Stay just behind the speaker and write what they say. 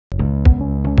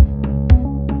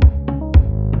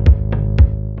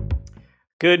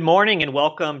Good morning and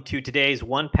welcome to today's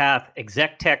OnePath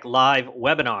ExecTech Live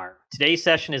webinar. Today's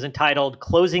session is entitled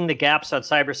Closing the Gaps on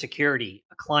Cybersecurity,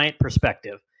 a Client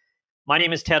Perspective. My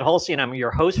name is Ted Hulsey and I'm your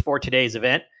host for today's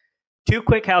event. Two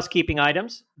quick housekeeping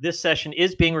items. This session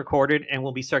is being recorded and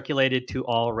will be circulated to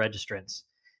all registrants.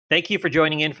 Thank you for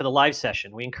joining in for the live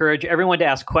session. We encourage everyone to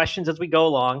ask questions as we go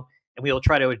along and we will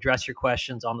try to address your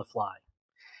questions on the fly.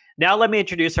 Now let me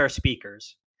introduce our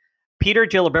speakers. Peter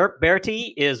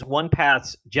Giliberti is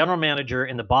OnePath's General Manager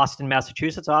in the Boston,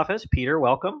 Massachusetts office. Peter,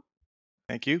 welcome.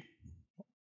 Thank you.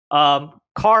 Carl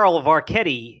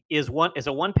Varchetti is a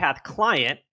OnePath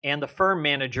client and the firm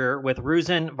manager with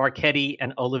Roosen Varchetti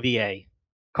and Oliver.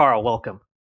 Carl, welcome.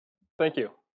 Thank you.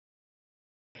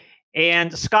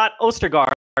 And Scott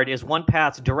Ostergaard is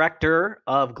OnePath's Director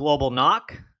of Global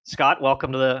NOC. Scott,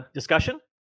 welcome to the discussion.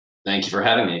 Thank you for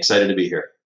having me. Excited to be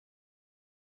here.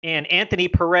 And Anthony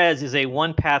Perez is a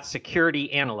OnePath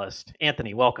security analyst.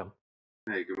 Anthony, welcome.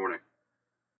 Hey, good morning.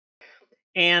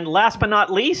 And last but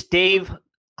not least, Dave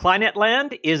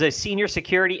Kleinetland is a senior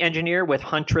security engineer with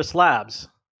Huntress Labs.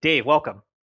 Dave, welcome.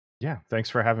 Yeah,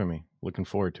 thanks for having me. Looking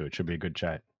forward to it. Should be a good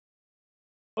chat.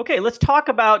 Okay, let's talk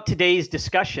about today's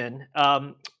discussion.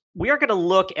 We are going to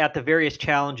look at the various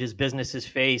challenges businesses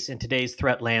face in today's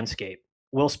threat landscape.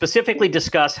 We'll specifically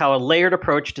discuss how a layered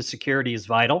approach to security is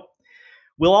vital.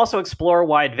 We'll also explore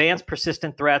why advanced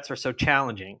persistent threats are so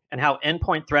challenging and how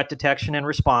endpoint threat detection and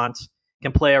response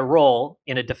can play a role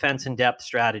in a defense in depth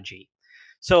strategy.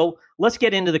 So let's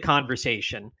get into the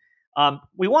conversation.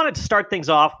 We wanted to start things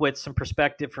off with some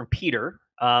perspective from Peter.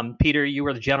 Peter, you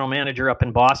were the general manager up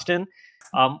in Boston.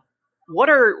 What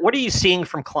are you seeing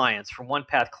from clients, from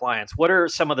OnePath clients? What are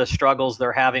some of the struggles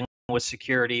they're having with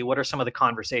security? What are some of the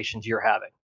conversations you're having?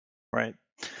 Right.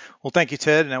 Well, thank you,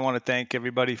 Ted, and I want to thank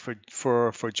everybody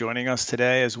for joining us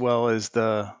today, as well as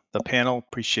the panel.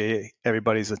 Appreciate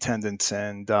everybody's attendance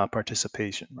and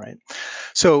participation. Right.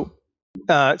 So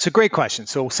it's a great question.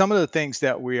 So some of the things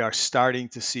that we are starting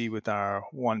to see with our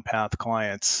OnePath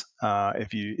clients,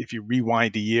 if you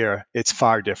rewind a year, it's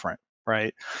far different.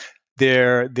 Right.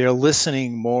 They're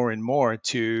listening more and more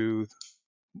to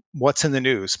what's in the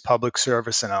news, public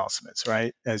service announcements,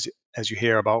 right? As you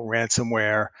hear about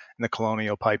ransomware and the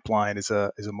Colonial Pipeline is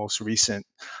a most recent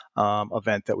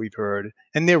event that we've heard,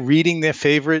 and they're reading their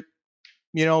favorite,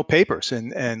 papers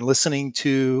and listening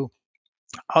to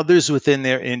others within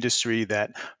their industry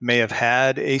that may have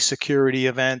had a security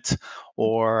event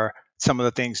or some of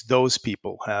the things those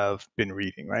people have been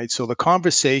reading, right? So the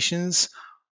conversations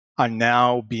are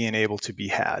now being able to be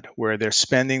had where they're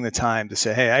spending the time to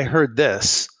say, hey, I heard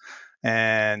this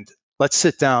and let's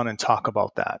sit down and talk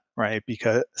about that, right?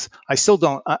 Because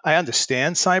I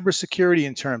understand cybersecurity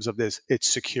in terms of this, it's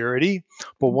security,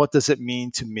 but what does it mean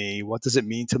to me? What does it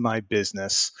mean to my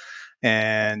business?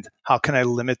 And how can I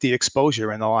limit the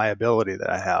exposure and the liability that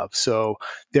I have? So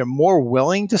they're more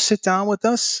willing to sit down with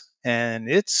us. And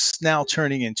it's now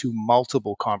turning into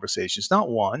multiple conversations, not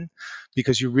one,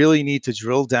 because you really need to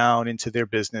drill down into their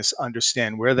business,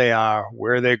 understand where they are,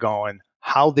 where they're going,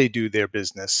 how they do their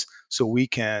business, so we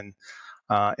can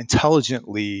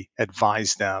intelligently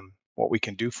advise them what we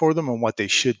can do for them and what they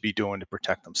should be doing to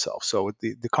protect themselves. So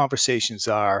the conversations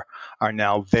are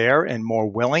now there and more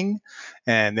willing,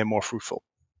 and they're more fruitful.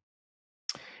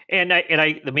 And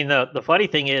I mean, the funny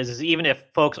thing is even if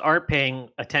folks aren't paying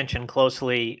attention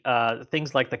closely,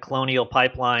 things like the Colonial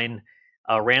Pipeline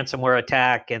ransomware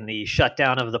attack and the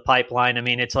shutdown of the pipeline. I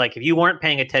mean, it's like if you weren't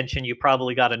paying attention, you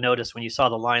probably got a notice when you saw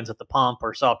the lines at the pump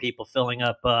or saw people filling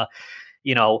up,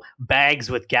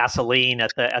 bags with gasoline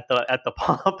at the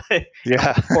pump,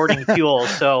 yeah, pouring fuel.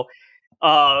 So,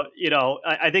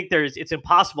 I think it's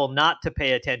impossible not to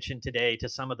pay attention today to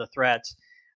some of the threats.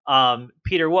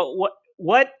 Peter,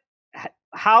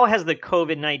 how has the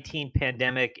COVID-19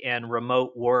 pandemic and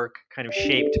remote work kind of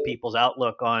shaped people's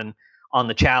outlook on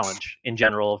the challenge in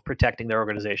general of protecting their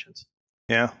organizations?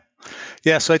 Yeah.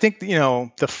 So I think,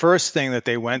 the first thing that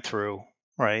they went through,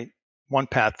 right?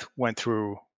 OnePath went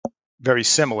through very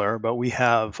similar, but we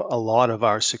have a lot of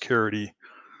our security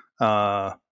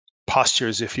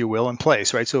postures, if you will, in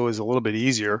place, right? So it was a little bit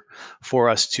easier for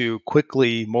us to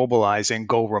quickly mobilize and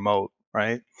go remote,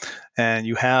 right? And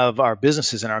you have our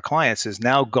businesses and our clients is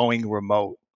now going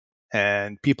remote,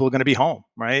 and people are going to be home,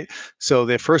 right? So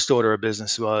their first order of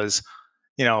business was,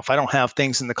 if I don't have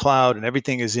things in the cloud and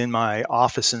everything is in my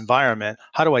office environment,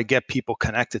 how do I get people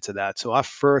connected to that? So our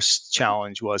first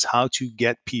challenge was how to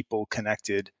get people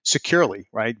connected securely,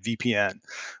 right? VPN.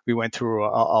 We went through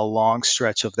a long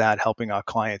stretch of that, helping our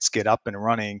clients get up and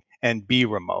running and be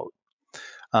remote.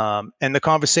 And the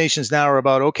conversations now are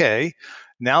about, okay,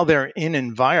 now they're in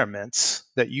environments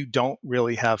that you don't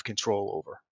really have control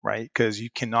over, right? Because you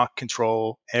cannot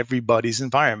control everybody's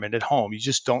environment at home. You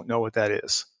just don't know what that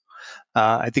is.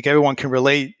 I think everyone can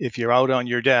relate if you're out on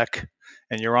your deck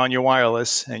and you're on your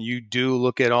wireless and you do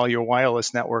look at all your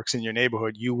wireless networks in your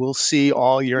neighborhood, you will see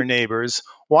all your neighbors'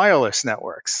 wireless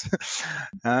networks.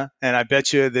 And I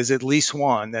bet you there's at least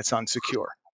one that's unsecure,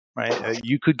 right?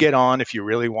 You could get on if you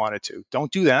really wanted to.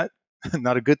 Don't do that.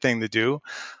 Not a good thing to do.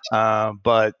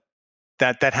 But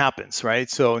that happens, right?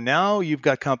 So now you've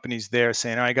got companies there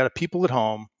saying, all right, I got people at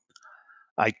home.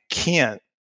 I can't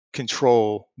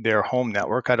control their home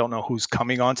network. I don't know who's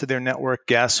coming onto their network,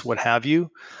 guests, what have you.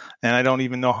 And I don't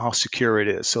even know how secure it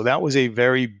is. So that was a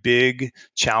very big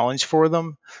challenge for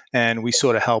them. And we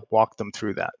sort of helped walk them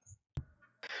through that.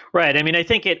 Right. I mean, I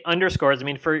think it underscores, I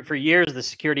mean, for years, the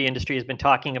security industry has been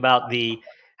talking about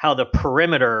how the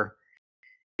perimeter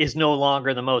is no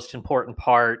longer the most important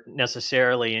part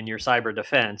necessarily in your cyber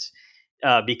defense,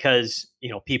 because,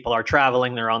 people are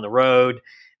traveling, they're on the road,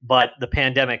 but the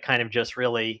pandemic kind of just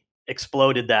really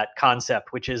exploded that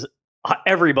concept, which is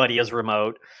everybody is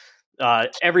remote.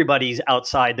 Everybody's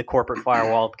outside the corporate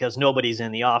firewall because nobody's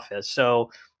in the office.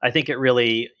 So I think it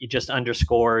just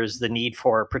underscores the need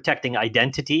for protecting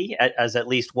identity as at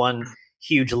least one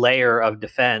huge layer of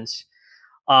defense.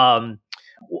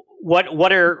 What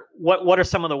are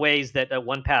some of the ways that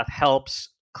OnePath helps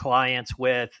clients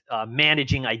with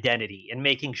managing identity and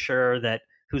making sure that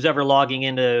who's ever logging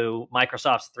into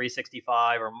Microsoft's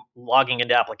 365 or logging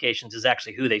into applications is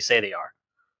actually who they say they are?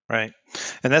 Right.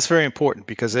 And that's very important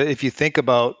because if you think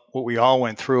about what we all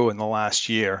went through in the last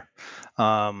year,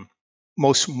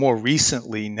 more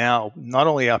recently now, not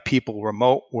only are people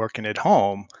remote working at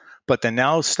home, but they're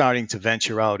now starting to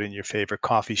venture out in your favorite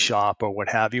coffee shop or what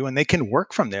have you, and they can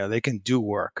work from there. They can do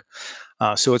work.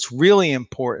 So it's really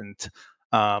important.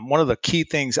 One of the key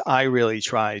things I really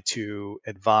try to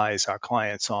advise our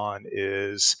clients on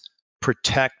is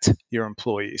protect your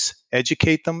employees.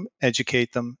 Educate them,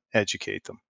 educate them, educate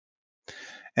them.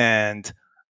 And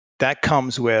that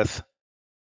comes with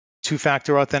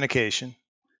two-factor authentication,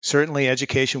 certainly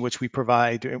education, which we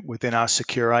provide within our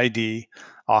secure ID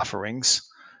offerings.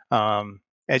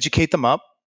 Educate them up,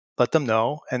 let them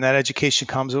know, and that education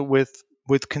comes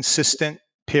with consistent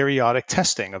periodic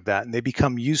testing of that, and they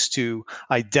become used to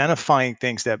identifying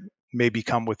things that may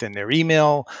become within their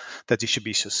email that they should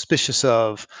be suspicious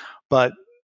of. But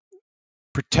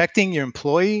protecting your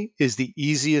employee is the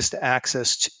easiest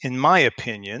access, in my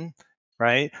opinion,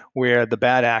 right? Where the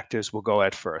bad actors will go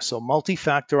at first. So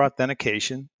multi-factor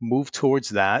authentication, move towards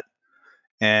that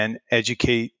and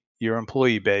educate your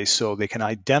employee base so they can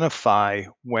identify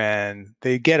when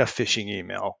they get a phishing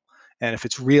email and if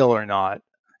it's real or not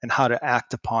and how to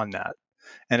act upon that.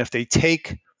 And if they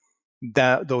take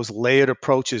those layered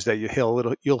approaches that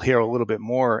you'll hear a little bit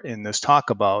more in this talk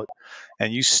about,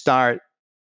 and you start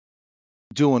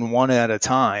doing one at a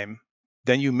time,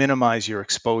 then you minimize your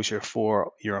exposure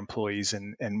for your employees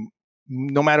and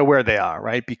no matter where they are,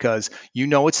 right? Because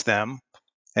it's them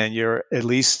and you're at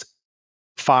least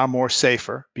far more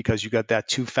safer because you got that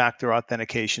two-factor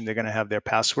authentication. They're going to have their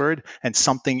password and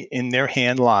something in their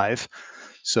hand live.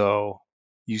 So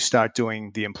you start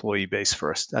doing the employee base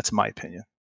first. That's my opinion.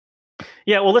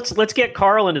 Yeah, well, let's get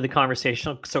Carl into the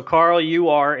conversation. So Carl, you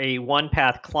are a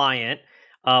OnePath client.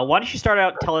 Why don't you start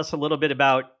out and tell us a little bit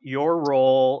about your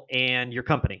role and your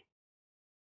company?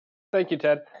 Thank you,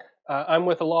 Ted. I'm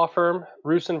with a law firm,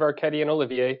 Roosen Varchetti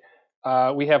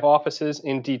Oliver. We have offices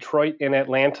in Detroit and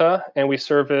Atlanta, and we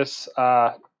service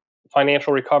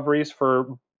financial recoveries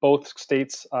for both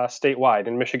states statewide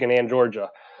in Michigan and Georgia.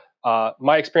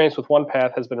 My experience with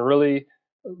OnePath has been really,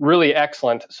 really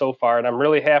excellent so far, and I'm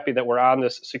really happy that we're on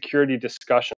this security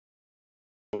discussion.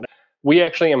 We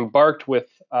actually embarked with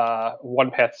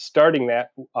OnePath starting that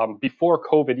before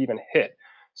COVID even hit.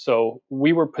 So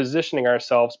we were positioning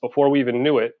ourselves before we even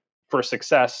knew it for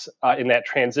success in that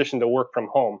transition to work from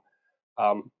home.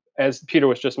 As Peter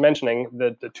was just mentioning,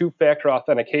 the two-factor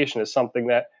authentication is something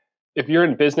that if you're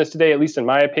in business today, at least in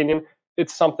my opinion,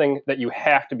 it's something that you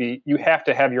have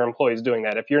to have your employees doing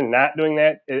that. If you're not doing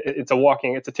that, it's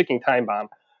a ticking time bomb.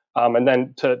 And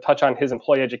then to touch on his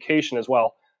employee education as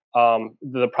well,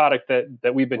 the product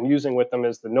that we've been using with them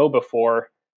is the KnowBe4,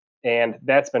 and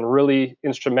that's been really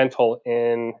instrumental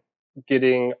in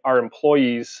getting our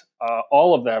employees,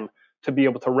 all of them, to be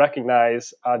able to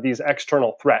recognize these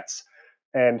external threats.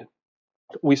 And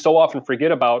we so often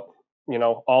forget about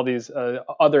all these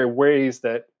other ways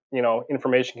that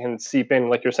information can seep in,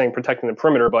 like you're saying, protecting the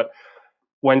perimeter. But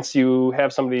once you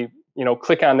have somebody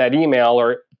click on that email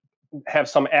or have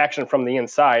some action from the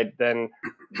inside, then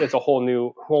it's a whole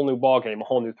new ball game, a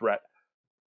whole new threat.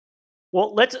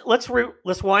 Well, let's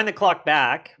wind the clock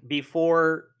back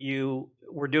before you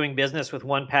were doing business with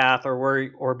OnePath,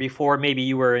 or before maybe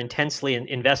you were intensely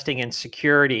investing in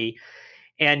security.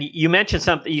 And you mentioned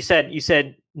something. You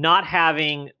said not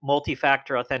having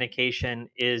multi-factor authentication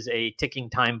is a ticking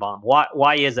time bomb.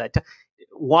 Why is that?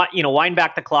 Wind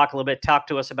back the clock a little bit. Talk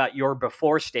to us about your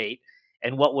before state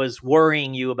and what was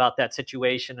worrying you about that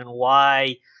situation, and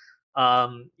why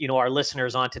our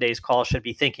listeners on today's call should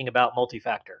be thinking about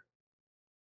multi-factor.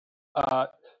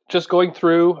 Just going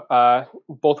through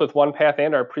both with OnePath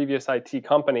and our previous IT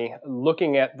company,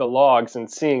 looking at the logs and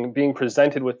being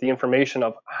presented with the information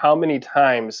of how many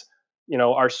times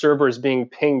our server is being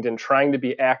pinged and trying to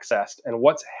be accessed, and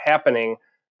what's happening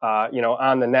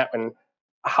on the net, and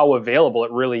how available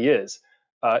it really is.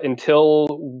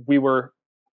 Until we were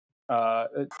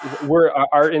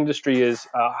our industry is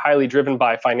highly driven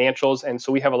by financials, and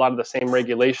so we have a lot of the same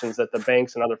regulations that the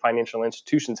banks and other financial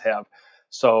institutions have.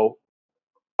 So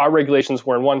our regulations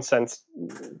were in one sense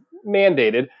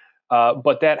mandated,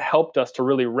 but that helped us to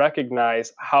really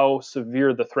recognize how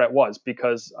severe the threat was,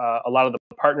 because a lot of the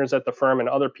partners at the firm and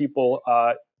other people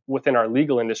within our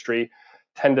legal industry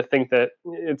tend to think that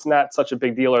it's not such a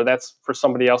big deal, or that's for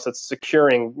somebody else that's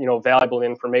securing valuable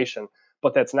information,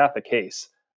 but that's not the case.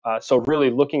 So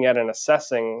really looking at and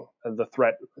assessing the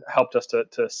threat helped us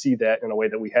to see that in a way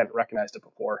that we hadn't recognized it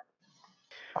before.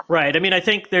 Right. I mean, I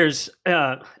think there's,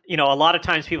 a lot of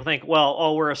times people think,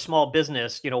 well, we're a small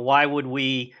business. Why would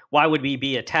we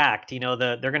be attacked? They're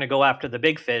going to go after the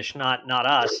big fish, not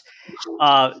us.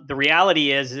 The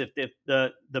reality is, if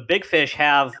the big fish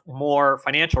have more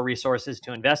financial resources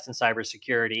to invest in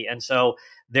cybersecurity, and so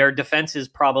their defenses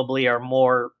probably are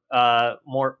more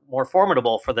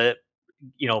formidable for the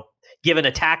given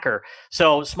attacker.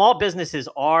 So small businesses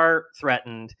are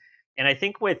threatened. And I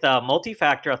think with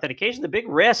multi-factor authentication, the big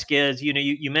risk is,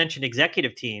 you mentioned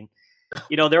executive team.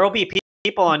 There will be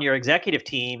people on your executive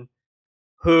team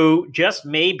who just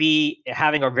may be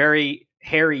having a very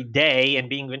hairy day and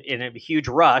being in a huge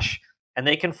rush, and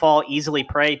they can fall easily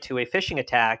prey to a phishing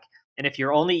attack. And if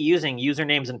you're only using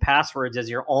usernames and passwords as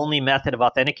your only method of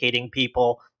authenticating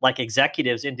people, like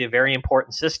executives, into very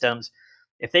important systems,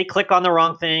 if they click on the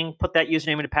wrong thing, put that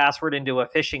username and password into a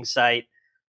phishing site,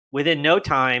 within no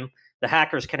time, the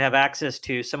hackers can have access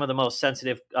to some of the most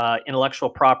sensitive intellectual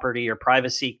property or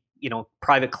privacy,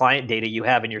 private client data you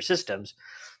have in your systems.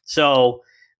 So,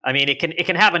 I mean, it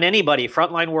can happen to anybody,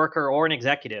 frontline worker or an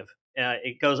executive.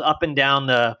 It goes up and down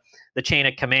the chain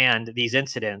of command, these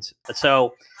incidents.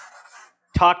 So,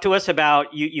 talk to us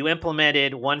about you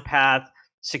implemented OnePath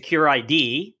Secure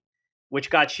ID,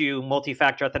 which got you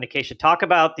multi-factor authentication. Talk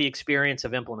about the experience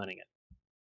of implementing it.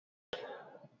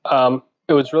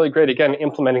 It was really great, again,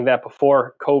 implementing that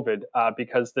before COVID,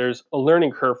 because there's a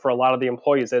learning curve for a lot of the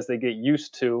employees as they get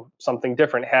used to something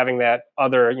different, having that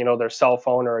other, their cell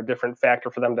phone or a different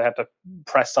factor for them to have to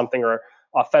press something or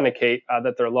authenticate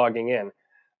that they're logging in.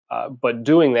 But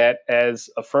doing that as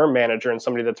a firm manager and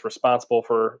somebody that's responsible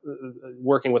for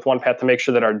working with OnePath to make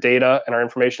sure that our data and our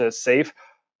information is safe,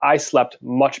 I slept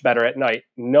much better at night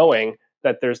knowing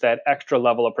that there's that extra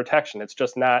level of protection. It's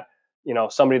just not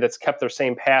somebody that's kept their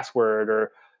same password,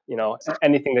 or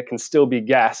anything that can still be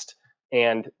guessed,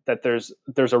 and that there's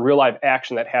a real live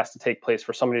action that has to take place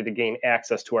for somebody to gain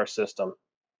access to our system.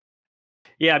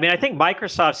 Yeah, I mean, I think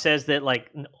Microsoft says that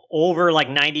over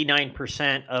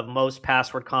 99% of most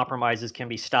password compromises can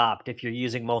be stopped if you're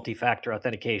using multi-factor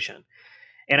authentication.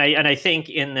 And I think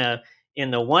in the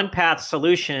OnePath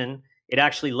solution, it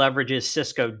actually leverages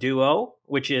Cisco Duo,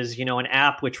 which is an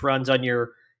app which runs on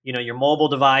your mobile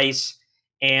device,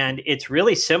 and it's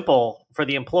really simple for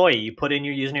the employee. You put in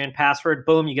your username and password,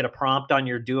 boom, you get a prompt on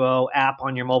your Duo app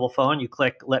on your mobile phone. You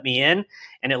click "Let me in,"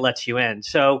 and it lets you in.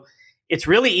 So it's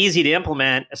really easy to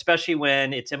implement, especially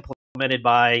when it's implemented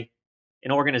by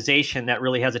an organization that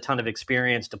really has a ton of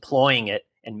experience deploying it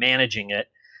and managing it.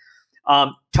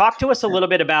 Talk to us a little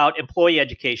bit about employee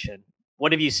education.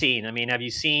 What have you seen? I mean, have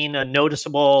you seen a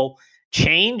noticeable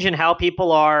change in how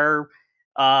people are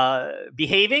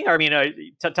behaving? I mean,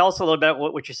 tell us a little bit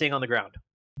what you're seeing on the ground.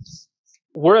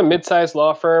 We're a mid-sized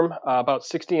law firm, about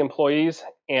 60 employees,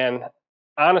 and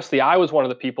honestly, I was one of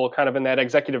the people kind of in that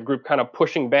executive group kind of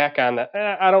pushing back on that.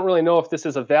 I don't really know if this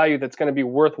is a value that's going to be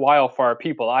worthwhile for our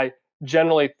people. I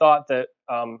generally thought that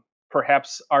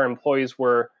perhaps our employees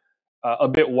were a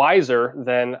bit wiser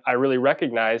than I really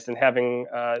recognized, and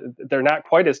they're not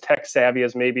quite as tech savvy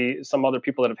as maybe some other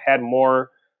people that have had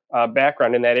more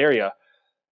background in that area.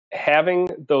 having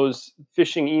those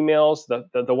phishing emails,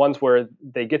 the ones where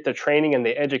they get the training and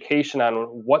the education on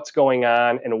what's going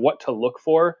on and what to look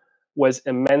for, was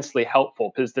immensely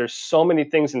helpful, because there's so many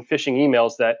things in phishing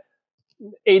emails that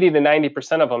 80 to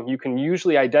 90% of them you can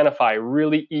usually identify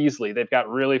really easily. They've got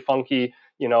really funky,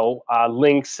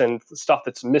 links and stuff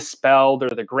that's misspelled, or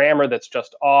the grammar that's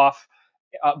just off.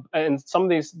 And some of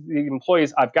the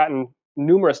employees I've gotten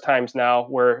numerous times now,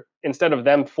 where instead of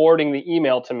them forwarding the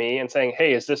email to me and saying,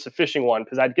 hey, is this a phishing one?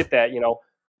 Because I'd get that,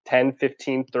 10,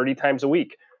 15, 30 times a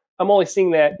week. I'm only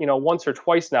seeing that, once or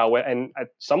twice now. And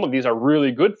some of these are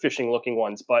really good phishing looking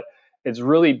ones, but it's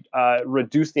really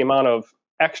reduced the amount of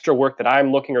extra work that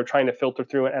I'm looking or trying to filter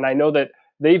through. And I know that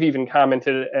they've even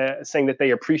commented saying that they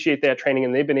appreciate that training,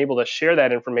 and they've been able to share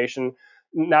that information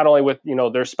not only with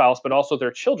their spouse, but also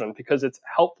their children, because it's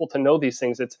helpful to know these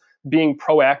things. It's being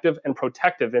proactive and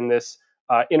protective in this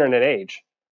internet age.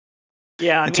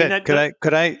 Yeah, Ted,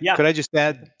 could I just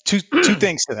add two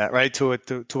things to that, right? To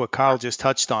what Carl just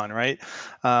touched on, right?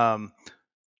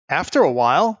 After a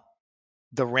while,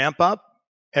 the ramp up,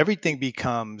 everything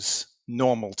becomes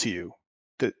normal to you.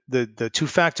 The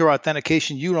two-factor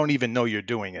authentication, you don't even know you're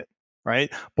doing it,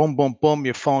 right? Boom, boom, boom,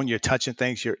 your phone, you're touching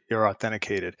things, you're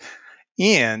authenticated.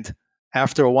 And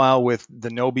after a while, with the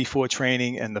know before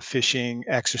training and the phishing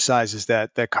exercises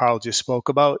that Carl just spoke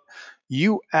about,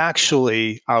 you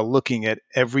actually are looking at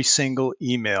every single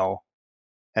email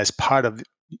as part of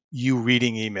you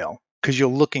reading email, because you're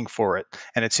looking for it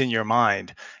and it's in your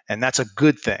mind. And that's a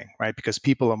good thing, right? Because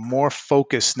people are more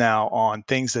focused now on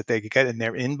things that they get in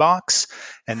their inbox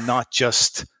and not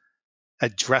just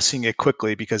addressing it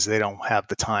quickly because they don't have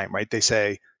the time, right? They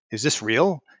say, is this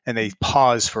real? And they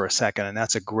pause for a second, and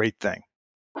that's a great thing.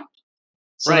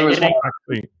 So right. there was one,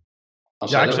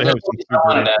 Actually,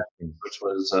 which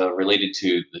was related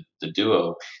to the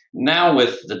Duo. Now,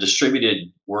 with the distributed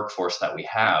workforce that we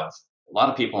have, a lot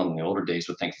of people in the older days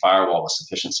would think firewall was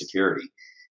sufficient security,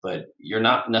 but you're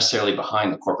not necessarily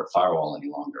behind the corporate firewall any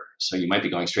longer. So you might be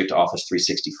going straight to Office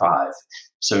 365.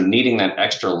 So needing that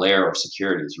extra layer of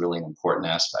security is really an important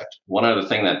aspect. One other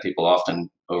thing that people often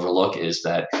overlook is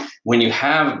that when you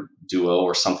have Duo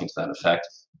or something to that effect,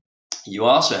 you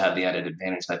also have the added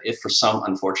advantage that if for some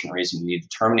unfortunate reason you need to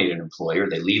terminate an employee or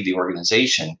they leave the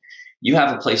organization, you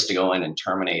have a place to go in and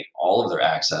terminate all of their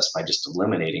access by just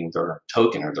eliminating their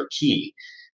token or their key.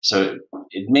 So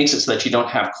it makes it so that you don't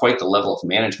have quite the level of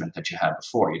management that you had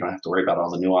before. You don't have to worry about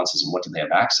all the nuances and what do they have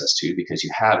access to, because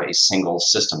you have a single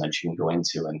system that you can go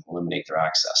into and eliminate their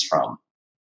access from.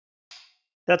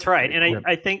 That's right. And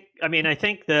I think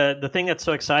the thing that's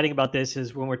so exciting about this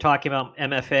is when we're talking about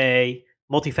MFA,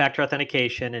 multi-factor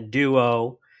authentication, and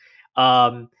Duo,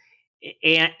 and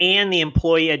the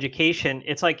employee education,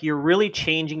 it's like you're really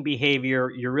changing behavior.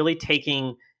 You're really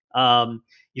taking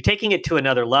it to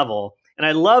another level. And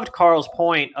I loved Carl's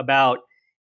point about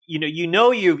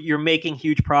you're making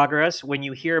huge progress when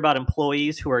you hear about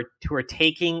employees who are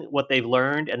taking what they've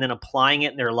learned and then applying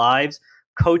it in their lives,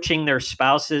 coaching their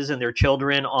spouses and their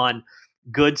children on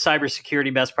good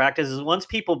cybersecurity best practices. Once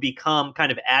people become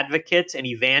kind of advocates and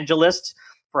evangelists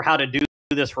for how to do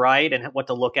this right and what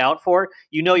to look out for,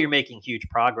 you're making huge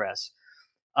progress.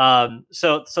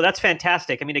 So that's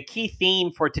fantastic. I mean, a key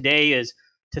theme for today is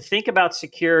to think about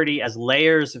security as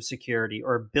layers of security,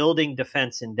 or building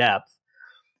defense in depth.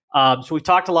 So we've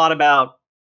talked a lot about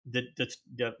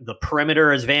the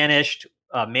perimeter has vanished,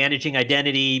 managing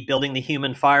identity, building the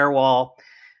human firewall,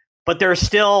 but there's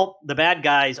still the bad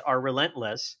guys are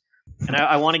relentless. And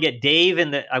I want to get Dave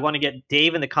in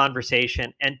the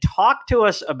conversation and talk to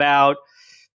us about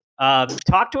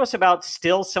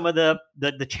still some of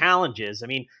the challenges. I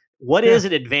mean, what is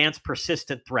an advanced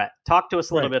persistent threat? Talk to us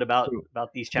a little bit about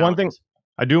these challenges. One thing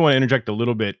I do want to interject a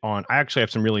little bit on, I actually have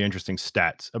some really interesting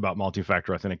stats about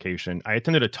multi-factor authentication. I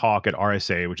attended a talk at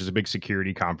RSA, which is a big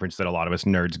security conference that a lot of us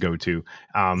nerds go to.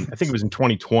 I think it was in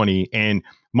 2020, and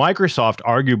Microsoft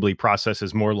arguably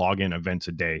processes more login events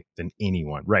a day than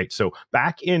anyone, right? So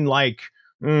back in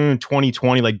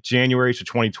 2020, like January to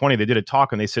 2020, they did a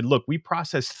talk and they said, look, we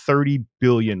process 30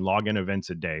 billion login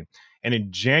events a day. And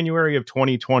in January of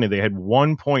 2020, they had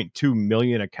 1.2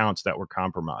 million accounts that were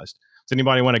compromised. Does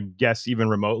anybody want to guess even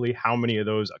remotely how many of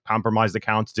those compromised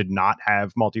accounts did not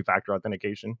have multi-factor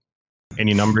authentication?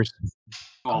 Any numbers?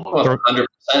 100%.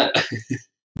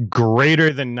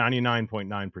 Greater than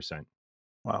 99.9%.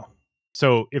 Wow.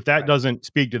 So if that doesn't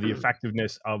speak to the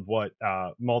effectiveness of what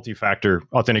multi-factor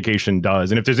authentication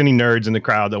does, and if there's any nerds in the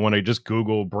crowd that want to just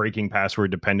Google breaking password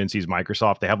dependencies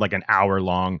Microsoft, they have like an hour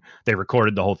long, they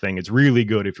recorded the whole thing. It's really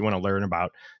good if you want to learn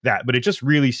about that, but it just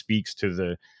really speaks to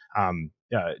the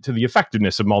to the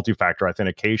effectiveness of multi-factor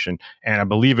authentication. And I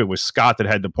believe it was Scott that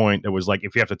had the point that was like,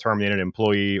 if you have to terminate an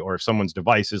employee or if someone's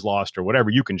device is lost or whatever,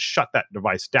 you can shut that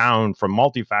device down from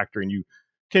multi-factor, and you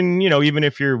can, even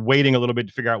if you're waiting a little bit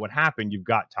to figure out what happened, you've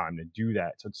got time to do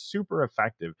that. So it's super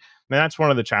effective. And that's one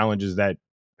of the challenges that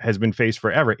has been faced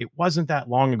forever. It wasn't that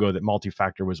long ago that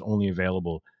multi-factor was only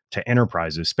available to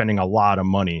enterprises spending a lot of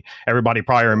money. Everybody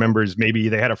probably remembers, maybe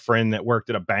they had a friend that worked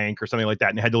at a bank or something like that,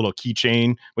 and had the little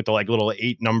keychain with the like little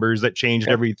 8 numbers that changed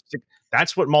every.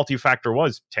 That's what multi-factor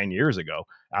was 10 years ago.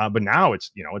 But now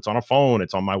it's, it's on a phone,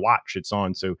 it's on my watch, it's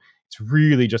on. So it's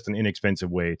really just an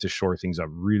inexpensive way to shore things up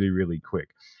really, really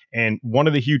quick. And one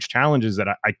of the huge challenges that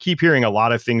I keep hearing a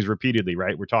lot of things repeatedly,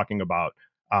 right? We're talking about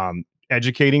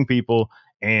educating people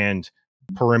and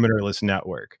perimeterless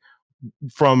network.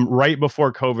 From right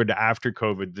before COVID to after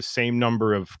COVID, the same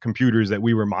number of computers that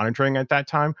we were monitoring at that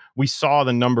time, we saw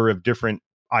the number of different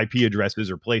IP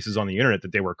addresses or places on the internet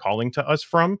that they were calling to us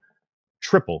from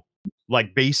triple,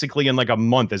 like basically in like a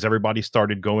month, as everybody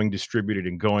started going distributed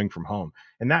and going from home.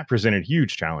 And that presented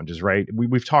huge challenges, right?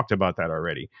 We've talked about that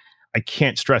already. I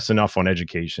can't stress enough on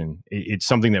education. It's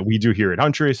something that we do here at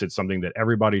Huntress. It's something that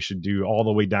everybody should do, all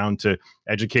the way down to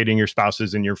educating your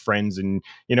spouses and your friends. And,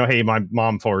 hey, my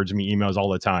mom forwards me emails all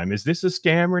the time. Is this a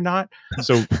scam or not?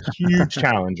 So huge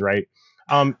challenge, right?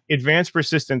 Advanced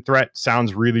persistent threat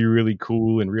sounds really, really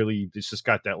cool. And really, it's just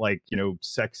got that like,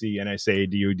 sexy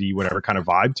NSA, DOD, whatever kind of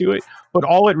vibe to it. But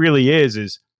all it really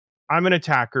is I'm an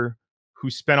attacker who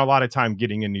spent a lot of time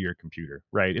getting into your computer,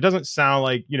 right? It doesn't sound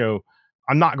like,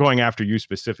 I'm not going after you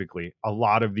specifically. A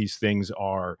lot of these things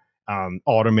are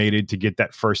automated to get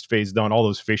that first phase done. All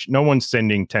those no one's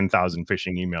sending 10,000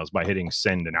 phishing emails by hitting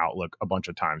send in Outlook a bunch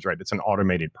of times, right? It's an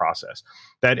automated process.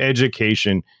 That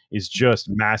education is just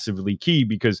massively key,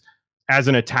 because as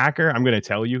an attacker, I'm going to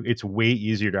tell you, it's way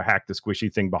easier to hack the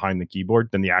squishy thing behind the keyboard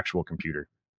than the actual computer.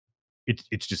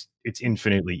 It's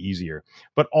infinitely easier.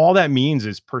 But all that means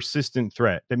is persistent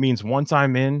threat. That means once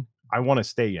I'm in, I want to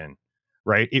stay in.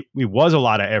 Right. It was a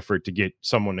lot of effort to get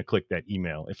someone to click that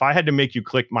email. If I had to make you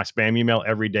click my spam email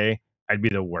every day, I'd be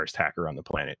the worst hacker on the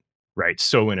planet. Right.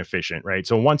 So inefficient. Right.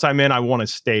 So once I'm in, I want to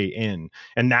stay in.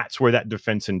 And that's where that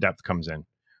defense in depth comes in.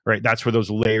 Right. That's where those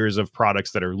layers of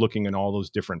products that are looking in all those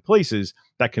different places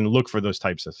that can look for those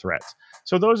types of threats.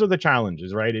 So those are the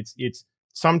challenges. Right. It's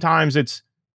sometimes it's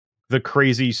the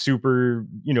crazy super,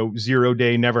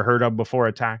 0-day never heard of before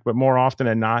attack. But more often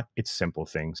than not, it's simple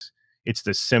things. It's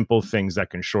the simple things that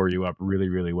can shore you up really,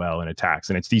 really well in attacks.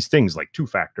 And it's these things like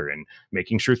 2-factor and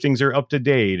making sure things are up to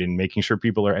date and making sure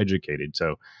people are educated.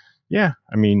 So, yeah,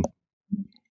 I mean,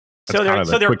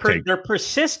 they're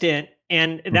persistent.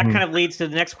 And that kind of leads to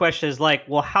the next question is like,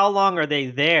 well, how long are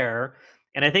they there?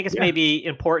 And I think it's maybe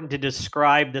important to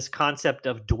describe this concept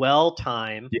of dwell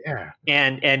time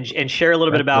and share a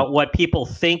little bit about what people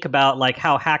think about like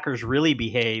how hackers really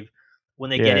behave when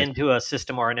they get into a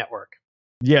system or a network.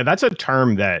 Yeah, that's a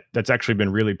term that's actually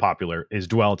been really popular, is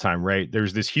dwell time, right?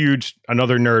 There's this huge,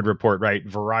 another nerd report, right?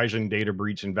 Verizon data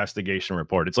breach investigation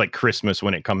report. It's like Christmas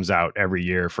when it comes out every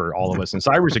year for all of us in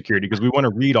cybersecurity, because we want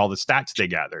to read all the stats they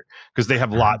gather, because they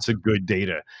have lots of good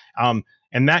data.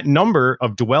 And that number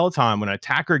of dwell time, when an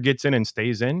attacker gets in and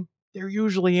stays in, they're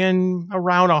usually in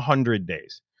around 100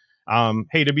 days.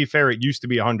 Hey, to be fair, it used to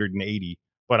be 180,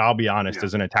 but I'll be honest,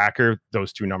 as an attacker,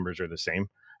 those two numbers are the same.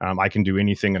 I can do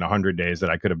anything in 100 days that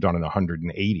I could have done in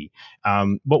 180.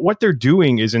 But what they're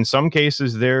doing is, in some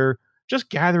cases, they're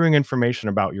just gathering information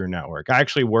about your network. I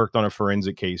actually worked on a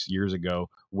forensic case years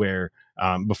ago where,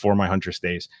 before my Huntress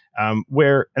days,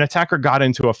 where an attacker got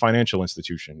into a financial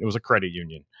institution. It was a credit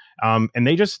union. And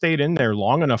they just stayed in there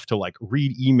long enough to like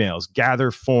read emails,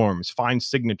 gather forms, find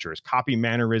signatures, copy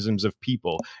mannerisms of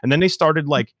people. And then they started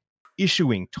like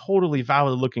issuing totally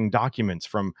valid looking documents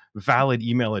from valid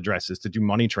email addresses to do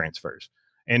money transfers.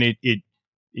 And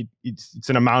it's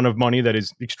an amount of money that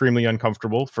is extremely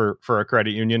uncomfortable for a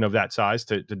credit union of that size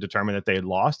to determine that they had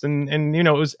lost. And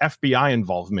it was FBI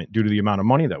involvement due to the amount of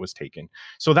money that was taken.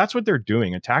 So that's what they're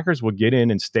doing. Attackers will get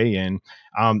in and stay in.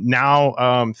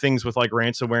 Now things with like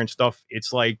ransomware and stuff,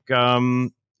 it's like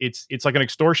it's like an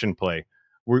extortion play.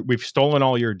 We've stolen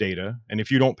all your data, and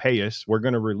if you don't pay us, we're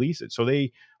going to release it. So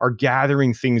they are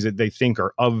gathering things that they think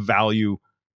are of value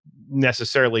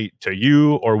necessarily to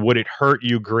you, or would it hurt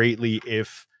you greatly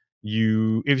if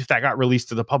that got released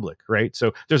to the public, right?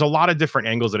 So there's a lot of different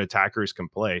angles that attackers can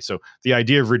play. So the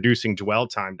idea of reducing dwell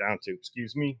time down to,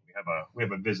 excuse me, we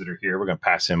have a visitor here. We're going to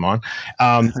pass him on.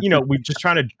 We're just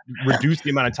trying to reduce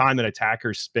the amount of time that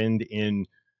attackers spend in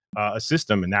a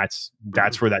system, and that's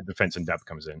where that defense in depth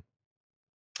comes in.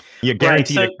 You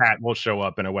guaranteed Right, a cat will show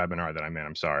up in a webinar that I'm in.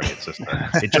 I'm sorry. It's just,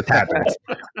 it just happens.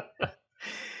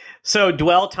 So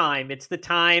dwell time, it's the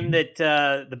time that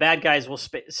the bad guys will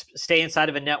stay inside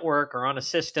of a network or on a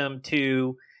system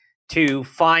to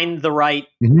find the right,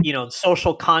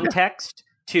 social context,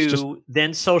 to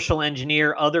then social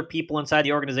engineer other people inside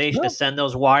the organization to send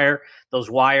those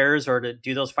wires or to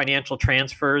do those financial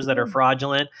transfers that are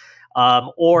fraudulent,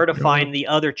 or to find the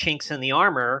other chinks in the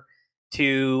armor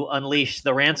to unleash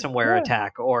the ransomware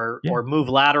attack or move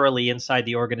laterally inside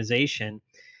the organization.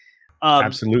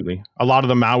 Absolutely. A lot of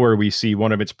the malware we see,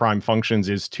 one of its prime functions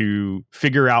is to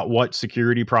figure out what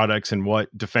security products and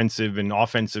what defensive and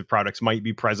offensive products might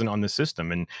be present on the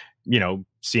system, and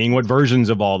seeing what versions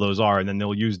of all those are. And then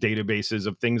they'll use databases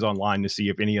of things online to see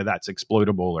if any of that's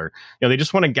exploitable, or they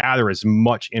just want to gather as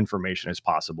much information as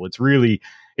possible. It's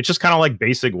just kind of like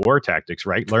basic war tactics,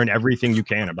 right? Learn everything you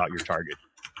can about your target.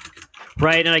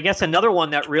 Right. And I guess another one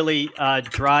that really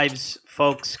drives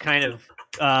folks kind of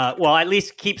at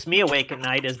least keeps me awake at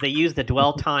night, is they use the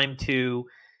dwell time to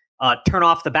turn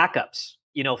off the backups,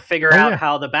 figure out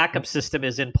how the backup system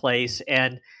is in place.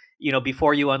 And,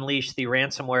 before you unleash the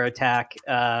ransomware attack,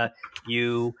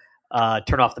 you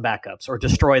turn off the backups or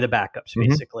destroy the backups,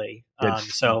 basically.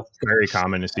 It's very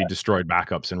common to see destroyed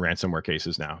backups in ransomware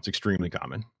cases now. It's extremely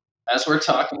common. As we're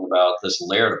talking about this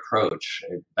layered approach,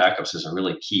 backups is a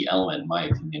really key element, in my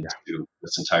opinion, to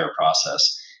this entire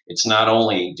process. It's not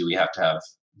only do we have to have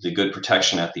the good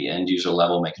protection at the end user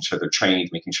level, making sure they're trained,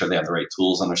 making sure they have the right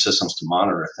tools on their systems to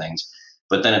monitor things,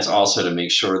 but then it's also to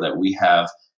make sure that we have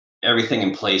everything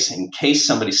in place in case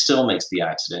somebody still makes the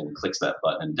accident and clicks that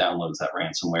button and downloads that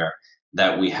ransomware,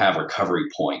 that we have recovery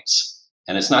points.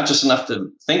 And it's not just enough to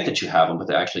think that you have them, but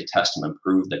to actually test them and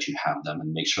prove that you have them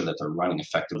and make sure that they're running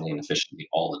effectively and efficiently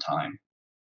all the time.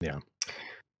 Yeah.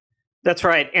 That's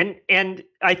right. And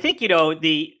I think,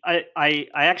 I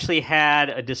actually had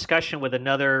a discussion with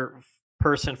another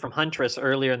person from Huntress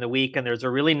earlier in the week, and there's a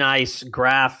really nice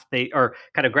graphic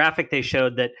they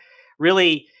showed that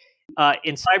really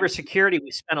in cybersecurity,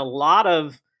 we spent a lot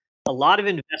of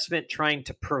investment trying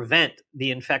to prevent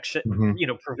the infection,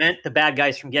 prevent the bad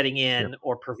guys from getting in,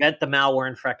 or prevent the malware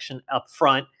infection up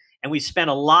front. And we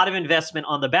spent a lot of investment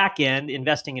on the back end,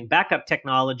 investing in backup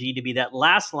technology to be that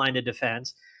last line of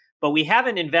defense. But we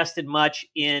haven't invested much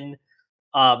in,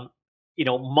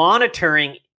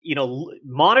 monitoring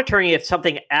if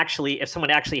someone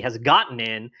actually has gotten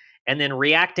in, and then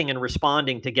reacting and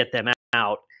responding to get them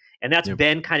out. And that's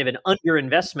been kind of an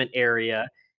underinvestment area.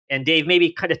 And Dave,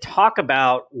 maybe kind of talk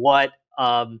about what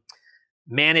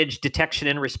managed detection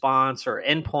and response, or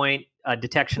endpoint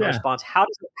detection and response. How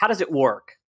does it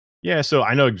work? Yeah, so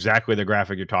I know exactly the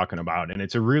graphic you're talking about, and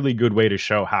it's a really good way to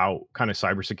show how kind of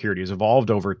cybersecurity has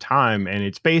evolved over time, and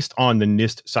it's based on the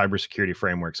NIST cybersecurity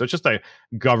framework. So it's just a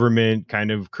government kind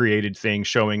of created thing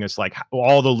showing us like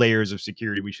all the layers of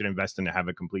security we should invest in to have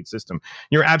a complete system.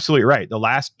 You're absolutely right. The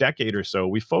last decade or so,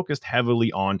 we focused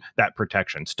heavily on that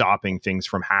protection, stopping things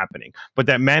from happening. But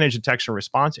that managed detection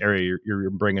response area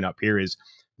you're bringing up here is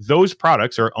those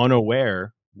products are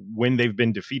unaware when they've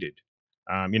been defeated.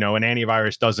 An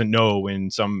antivirus doesn't know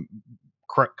when some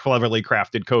cleverly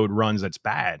crafted code runs that's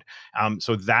bad.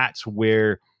 So that's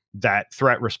where that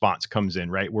threat response comes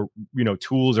in, right? Where,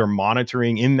 tools are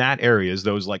monitoring in that areas,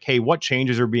 those like, hey, what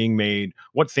changes are being made?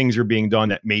 What things are being done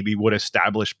that maybe would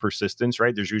establish persistence,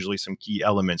 right? There's usually some key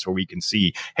elements where we can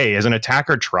see, hey, has an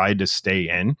attacker tried to stay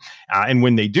in? And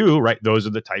when they do, right, those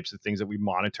are the types of things that we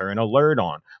monitor and alert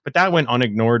on. But that went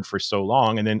unignored for so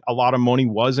long. And then a lot of money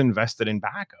was invested in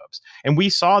backups. And we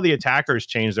saw the attackers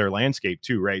change their landscape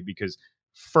too, right? Because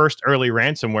first early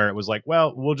ransomware, it was like,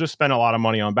 well, we'll just spend a lot of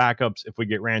money on backups. If we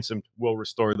get ransomed, we'll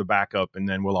restore the backup and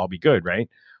then we'll all be good, right?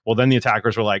 Well, then the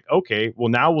attackers were like, okay, well,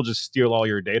 now we'll just steal all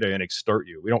your data and extort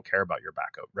you. We don't care about your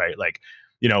backup, right? Like,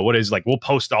 what is like, we'll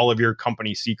post all of your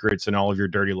company secrets and all of your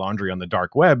dirty laundry on the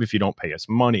dark web if you don't pay us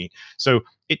money. So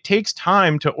it takes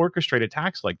time to orchestrate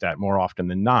attacks like that more often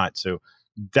than not. So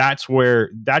that's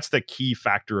the key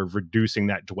factor of reducing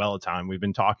that dwell time we've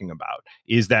been talking about,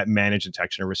 is that managed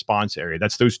detection and response area.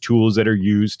 That's those tools that are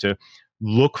used to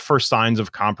look for signs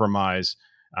of compromise.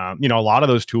 A lot of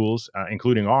those tools,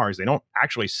 including ours, they don't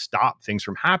actually stop things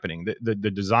from happening. The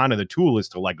design of the tool is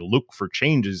to like look for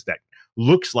changes that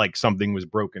looks like something was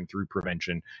broken through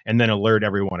prevention, and then alert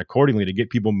everyone accordingly to get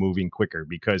people moving quicker.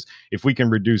 Because if we can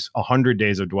reduce 100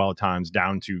 days of dwell times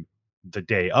down to the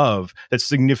day of, that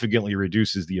significantly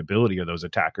reduces the ability of those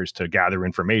attackers to gather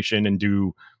information and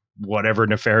do whatever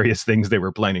nefarious things they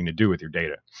were planning to do with your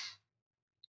data.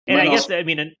 And I guess,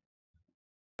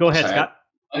 go ahead, Scott.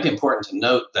 It might be important to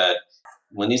note that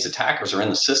when these attackers are in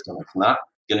the system, it's not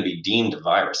going to be deemed a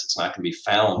virus. It's not going to be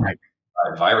found by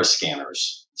virus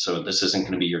scanners. So this isn't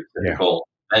going to be your typical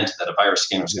event that a virus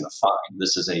scanner is going to find.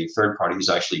 This is a third party who's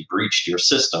actually breached your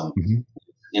system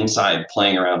inside,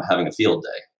 playing around, having a field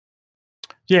day.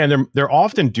 Yeah, and they're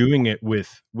often doing it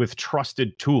with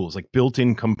trusted tools, like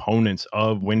built-in components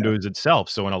of Windows itself.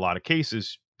 So in a lot of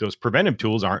cases, those preventive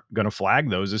tools aren't going to flag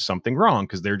those as something wrong,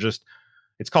 because they're just,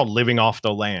 it's called living off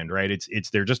the land, right?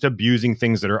 They're just abusing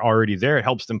things that are already there. It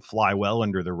helps them fly well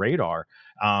under the radar.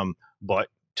 But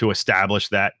to establish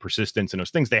that persistence and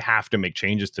those things, they have to make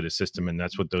changes to the system, and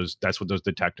that's what those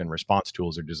detect and response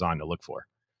tools are designed to look for.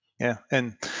 Yeah,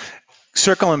 and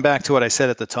circling back to what I said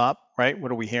at the top, right?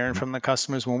 What are we hearing from the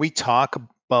customers when we talk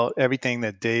about everything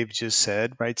that Dave just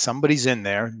said, right? Somebody's in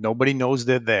there, nobody knows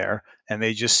they're there, and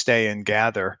they just stay and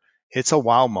gather. It's a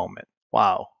wow moment.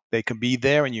 Wow, they could be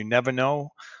there and you never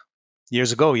know.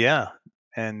 Years ago, yeah.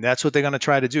 And that's what they're going to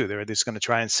try to do. They're just going to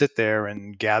try and sit there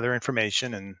and gather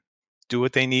information and do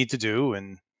what they need to do.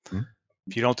 And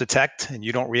if you don't detect and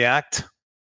you don't react,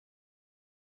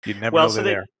 you never know they're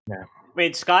there. Yeah. I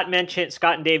mean, Scott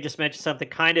and Dave just mentioned something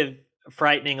kind of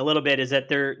frightening a little bit, is that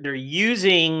they're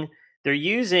using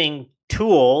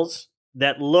tools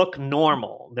that look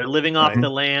normal. They're living off the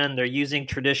land. They're using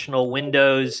traditional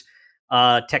Windows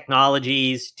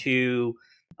technologies to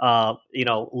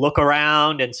look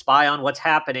around and spy on what's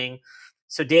happening.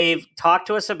 So, Dave, talk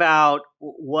to us about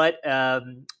what a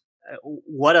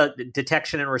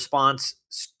detection and response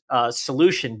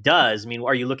solution does. I mean,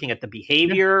 are you looking at the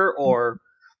behavior, or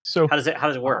how does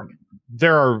it work?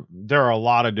 There are a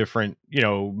lot of different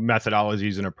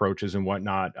methodologies and approaches and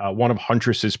whatnot. One of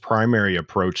Huntress's primary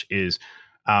approach is,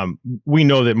 we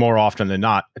know that more often than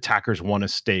not, attackers want to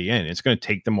stay in. It's going to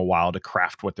take them a while to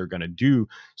craft what they're going to do.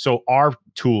 So our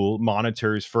tool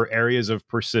monitors for areas of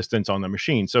persistence on the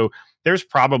machine. So there's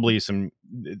probably some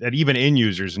that even end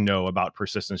users know about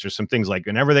persistence. There's some things like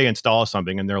whenever they install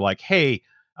something and they're like, hey,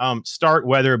 start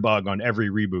weather bug on every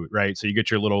reboot, right? So you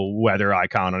get your little weather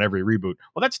icon on every reboot.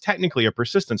 Well, that's technically a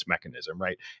persistence mechanism,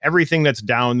 right? Everything that's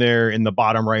down there in the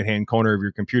bottom right-hand corner of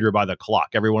your computer by the clock,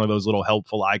 every one of those little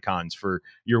helpful icons for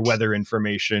your weather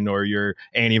information or your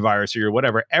antivirus or your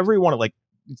whatever, every one of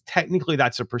technically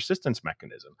that's a persistence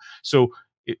mechanism. So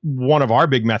one of our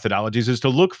big methodologies is to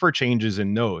look for changes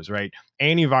in those, right?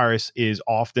 Antivirus is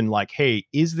often like, hey,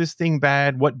 is this thing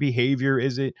bad? What behavior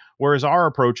is it? Whereas our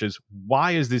approach is,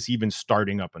 why is this even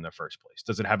starting up in the first place?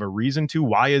 Does it have a reason to?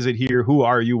 Why is it here? Who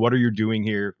are you? What are you doing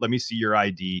here? Let me see your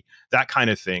ID, that kind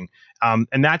of thing.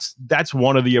 And that's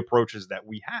one of the approaches that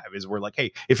we have, is we're like,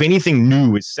 hey, if anything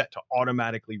new is set to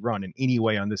automatically run in any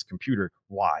way on this computer,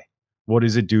 why? What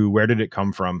does it do? Where did it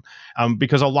come from?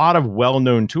 Because a lot of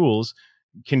well-known tools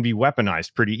can be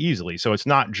weaponized pretty easily. So it's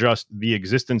not just the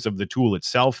existence of the tool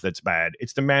itself that's bad,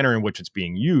 it's the manner in which it's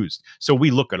being used. So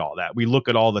we look at all that. We look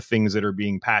at all the things that are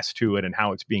being passed to it and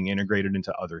how it's being integrated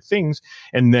into other things.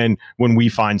 And then when we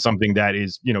find something that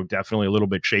is, definitely a little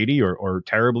bit shady or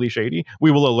terribly shady, we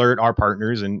will alert our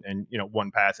partners and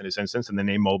 1Path in this instance, and then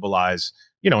they mobilize,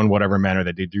 in whatever manner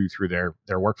that they do through their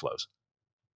workflows.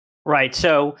 Right.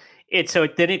 So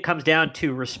then it comes down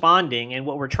to responding, and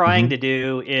what we're trying to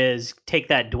do is take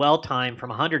that dwell time from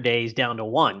 100 days down to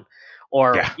 1,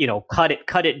 or cut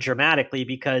it dramatically,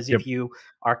 because if you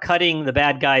are cutting the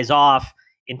bad guys off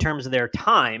in terms of their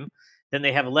time, then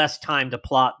they have less time to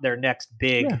plot their next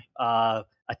big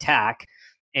attack,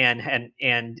 and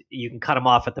you can cut them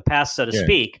off at the pass, so to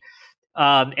speak.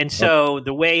 And so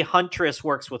the way Huntress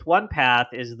works with 1Path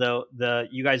is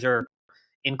you guys are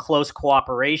in close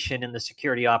cooperation in the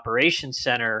Security Operations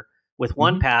Center with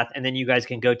 1Path, and then you guys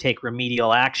can go take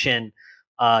remedial action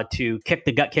to kick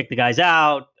the guys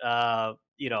out,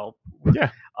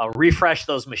 refresh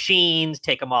those machines,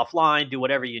 take them offline, do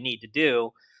whatever you need to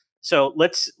do. So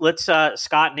let's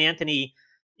Scott and Anthony,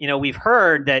 we've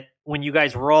heard that when you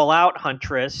guys roll out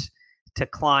Huntress to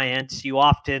clients, you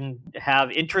often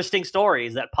have interesting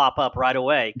stories that pop up right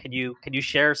away. Can you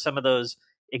share some of those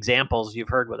examples you've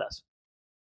heard with us?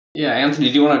 Yeah, Anthony,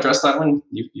 do you want to address that one?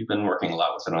 You've been working a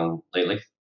lot with it on lately.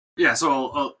 Yeah,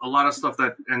 so a lot of stuff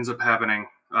that ends up happening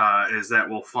is that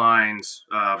we'll find.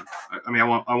 I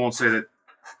won't say that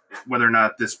whether or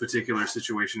not this particular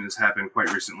situation has happened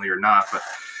quite recently or not,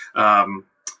 but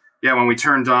when we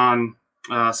turned on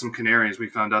some canaries, we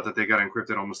found out that they got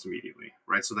encrypted almost immediately,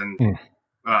 right? So then,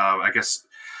 I guess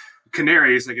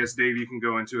canaries. I guess Dave, you can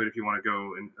go into it if you want to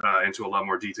go into a lot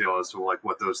more detail as to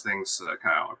what those things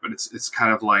kind of are. But it's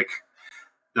kind of like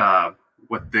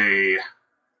what the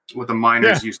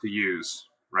miners used to use,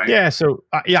 right? Yeah. So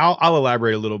I'll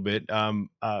elaborate a little bit.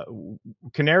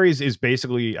 Canaries is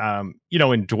basically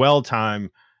in dwell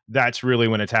time, that's really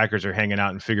when attackers are hanging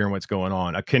out and figuring what's going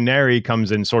on. A canary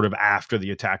comes in sort of after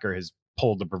the attacker has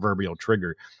pulled the proverbial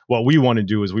trigger. What we want to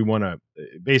do is we want to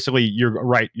basically, you're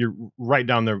right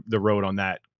down the road on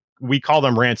that. We call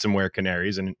them ransomware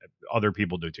canaries, and other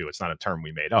people do too. It's not a term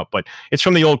we made up, but it's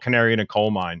from the old canary in a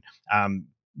coal mine.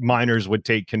 Miners would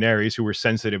take canaries who were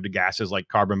sensitive to gases like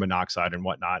carbon monoxide and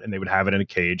whatnot, and they would have it in a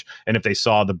cage. And if they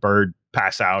saw the bird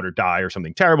pass out or die or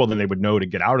something terrible, then they would know to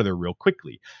get out of there real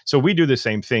quickly. So we do the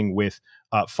same thing with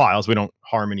files. We don't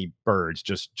harm any birds,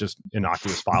 just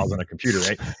innocuous files on a computer,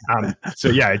 right? So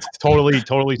yeah, it's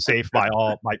totally safe by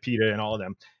PETA and all of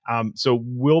them. So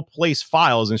we'll place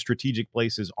files in strategic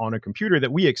places on a computer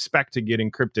that we expect to get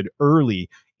encrypted early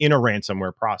in a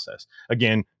ransomware process.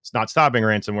 Again, it's not stopping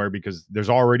ransomware because there's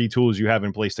already tools you have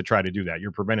in place to try to do that, your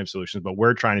preventive solutions. But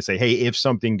we're trying to say, hey, if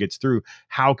something gets through,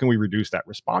 how can we reduce that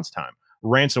response time?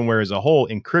 Ransomware as a whole,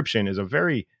 encryption is a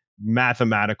very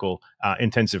mathematical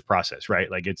intensive process, right?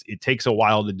 Like it takes a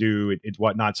while to do it's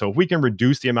whatnot. So if we can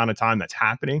reduce the amount of time that's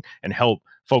happening and help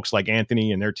folks like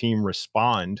Anthony and their team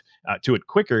respond to it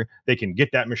quicker, they can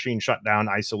get that machine shut down,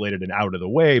 isolated, and out of the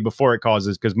way before it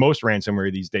causes, because most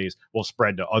ransomware these days will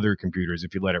spread to other computers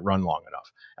if you let it run long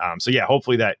enough. So yeah,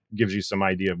 hopefully that gives you some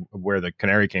idea of where the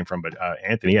canary came from. But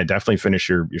Anthony, yeah, definitely finish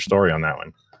your story on that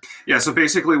one. Yeah, so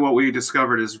basically what we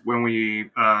discovered is when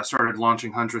we started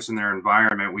launching Huntress in their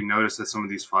environment, we noticed that some of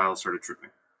these files started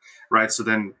tripping, right? So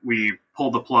then we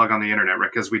pulled the plug on the internet, right?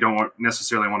 Because we don't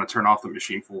necessarily want to turn off the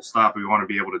machine full stop. We want to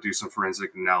be able to do some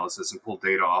forensic analysis and pull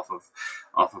data off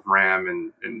of RAM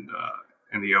and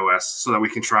the OS so that we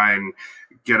can try and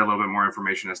get a little bit more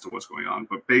information as to what's going on.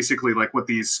 But basically, like what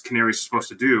these canaries are supposed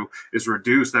to do is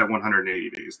reduce that 180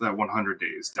 days, that 100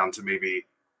 days down to maybe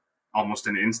almost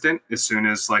an instant as soon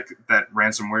as like that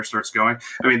ransomware starts going.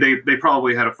 I mean, they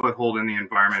probably had a foothold in the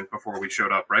environment before we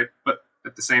showed up, right? But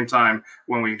at the same time,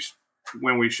 when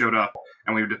we showed up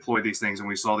and we deployed these things and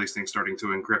we saw these things starting to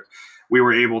encrypt, we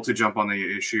were able to jump on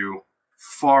the issue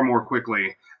far more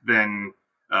quickly than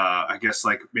I guess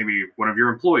like maybe one of your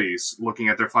employees looking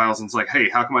at their files and it's like, hey,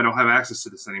 how come I don't have access to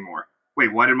this anymore?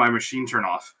 Wait, why did my machine turn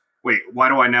off? Wait, why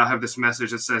do I now have this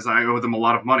message that says I owe them a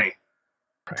lot of money?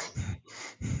 Right.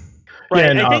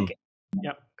 Yeah, and, I think.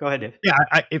 Yeah. Go ahead, Dave.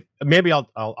 Yeah. Maybe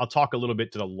I'll talk a little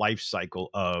bit to the life cycle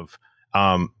of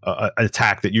an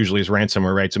attack that usually is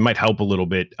ransomware, right? So it might help a little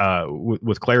bit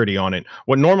with clarity on it.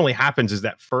 What normally happens is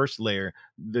that first layer,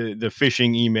 the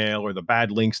phishing email or the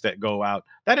bad links that go out,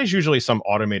 that is usually some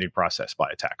automated process by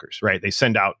attackers, right? They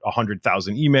send out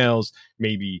 100,000 emails,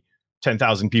 maybe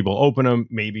 10,000 people open them,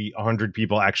 maybe 100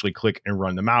 people actually click and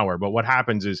run the malware. But what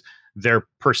happens is their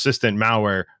persistent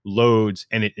malware loads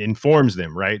and it informs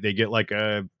them, right? They get like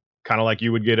a kind of like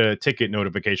you would get a ticket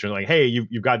notification like, hey,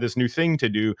 you've got this new thing to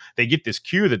do. They get this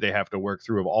queue that they have to work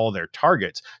through of all their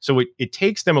targets. So it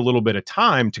takes them a little bit of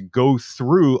time to go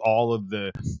through all of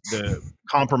the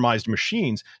compromised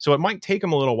machines. So it might take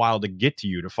them a little while to get to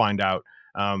you to find out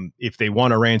if they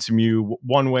want to ransom you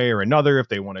one way or another, if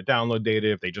they want to download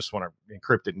data, if they just want to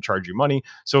encrypt it and charge you money.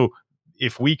 So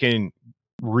if we can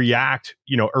react,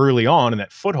 early on in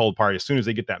that foothold part, as soon as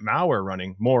they get that malware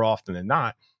running, more often than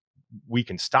not, we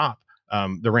can stop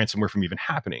the ransomware from even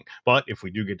happening. But if we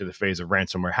do get to the phase of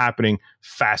ransomware happening,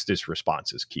 fastest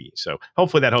response is key. So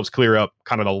hopefully that helps clear up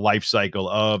kind of the life cycle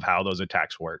of how those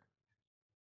attacks work.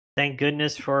 Thank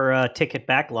goodness for ticket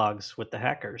backlogs with the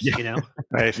hackers,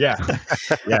 Right. Yeah.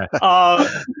 Yeah.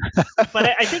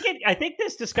 But I think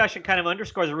this discussion kind of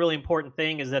underscores a really important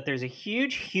thing, is that there's a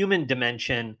huge human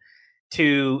dimension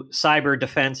to cyber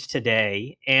defense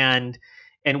today. And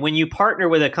when you partner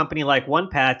with a company like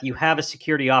OnePath, you have a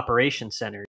security operations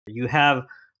center. You have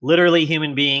literally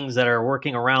human beings that are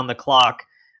working around the clock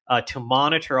to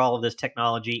monitor all of this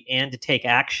technology and to take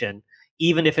action,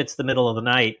 even if it's the middle of the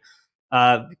night.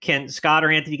 Can Scott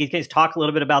or Anthony, can you guys talk a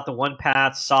little bit about the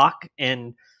OnePath SOC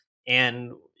and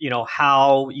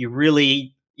how you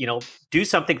really do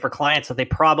something for clients that they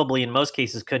probably in most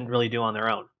cases couldn't really do on their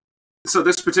own? So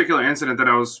this particular incident that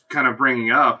I was kind of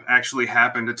bringing up actually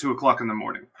happened at 2:00 in the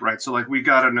morning, right? So like we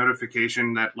got a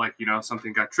notification that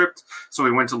something got tripped. So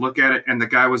we went to look at it and the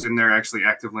guy was in there actually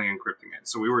actively encrypting it.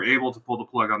 So we were able to pull the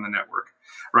plug on the network,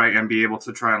 right? And be able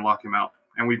to try and lock him out.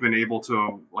 And we've been able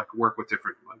to work with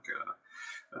different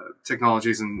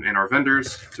technologies and our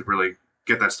vendors to really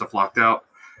get that stuff locked out.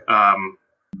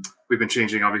 We've been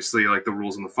changing obviously the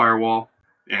rules in the firewall.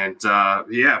 And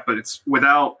but it's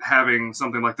without having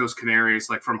something like those canaries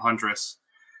from Huntress,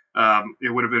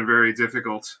 it would have been very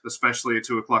difficult, especially at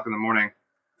 2:00 in the morning,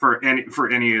 for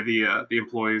any of the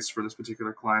employees for this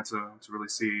particular client to really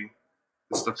see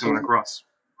this stuff coming across.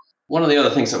 One of the other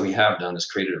things that we have done is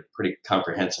created a pretty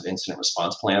comprehensive incident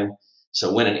response plan.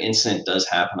 So when an incident does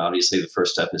happen, obviously the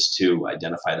first step is to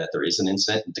identify that there is an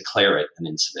incident and declare it an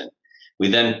incident. We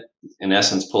then, in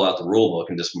essence, pull out the rule book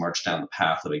and just march down the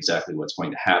path of exactly what's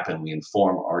going to happen. We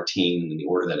inform our team in the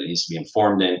order that it needs to be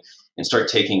informed in and start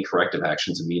taking corrective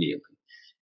actions immediately.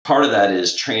 Part of that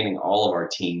is training all of our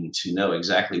team to know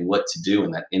exactly what to do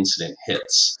when that incident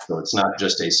hits. So it's not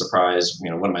just a surprise,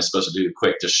 what am I supposed to do?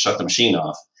 Quick, just shut the machine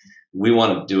off. We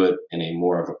want to do it in a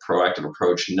more of a proactive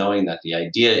approach, knowing that the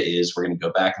idea is we're going to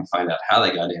go back and find out how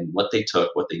they got in, what they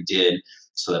took, what they did,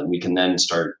 so that we can then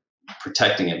start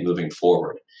protecting it moving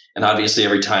forward. And obviously,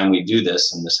 every time we do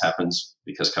this, and this happens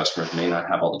because customers may not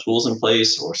have all the tools in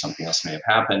place or something else may have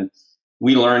happened,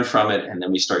 we learn from it, and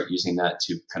then we start using that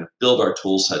to kind of build our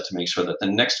tool set to make sure that the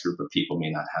next group of people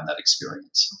may not have that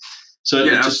experience. So it's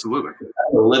just absolutely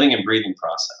a living and breathing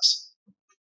process.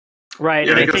 Right.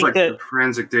 Yeah, and because I think the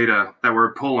forensic data that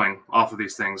we're pulling off of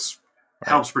these things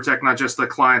helps protect not just the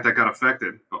client that got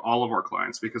affected, but all of our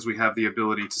clients, because we have the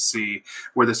ability to see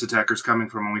where this attacker's coming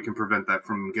from, and we can prevent that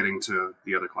from getting to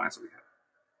the other clients that we have.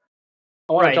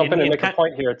 I want to jump in and make a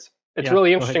point here. It's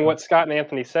really interesting what Scott and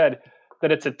Anthony said,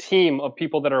 that it's a team of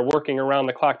people that are working around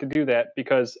the clock to do that,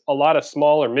 because a lot of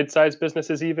small or mid-sized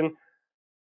businesses, even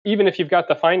if you've got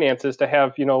the finances to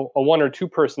have, a 1 or 2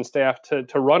 person staff to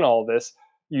run all this,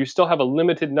 you still have a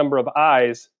limited number of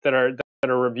eyes that are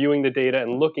reviewing the data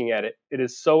and looking at it. It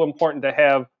is so important to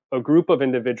have a group of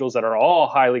individuals that are all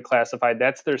highly classified.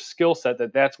 That's their skill set,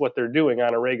 that's what they're doing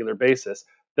on a regular basis.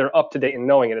 They're up to date and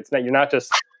knowing it. It's not, you're not just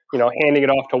handing it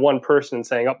off to one person and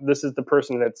saying, "Oh, this is the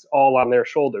person that's all on their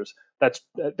shoulders." That's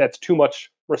too much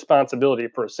responsibility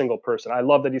for a single person. I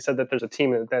love that he said that there's a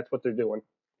team and that's what they're doing.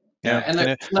 Yeah, and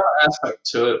there's another aspect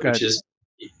to it, which is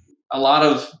a lot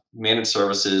of managed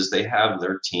services, they have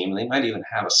their team. They might even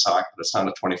have a SOC, but it's not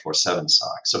a 24/7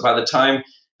 SOC. So by the time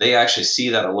they actually see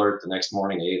that alert the next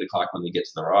morning at 8 o'clock when they get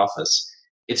to their office,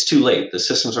 it's too late. The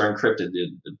systems are encrypted.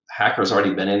 The hacker's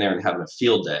already been in there and having a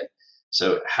field day.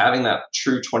 So having that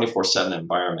true 24/7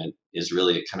 environment is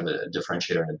really kind of a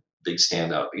differentiator and a big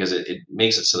standout, because it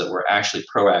makes it so that we're actually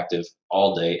proactive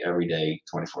all day, every day,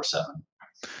 24/7.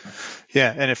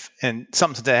 Yeah, and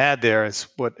something to add there is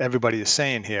what everybody is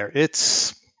saying here.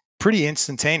 It's pretty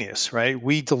instantaneous, right?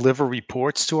 We deliver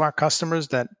reports to our customers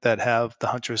that have the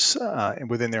Huntress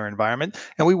within their environment,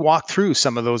 and we walk through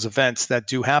some of those events that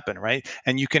do happen, right?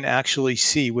 And you can actually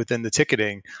see within the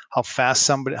ticketing how fast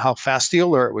the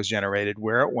alert was generated,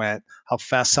 where it went, how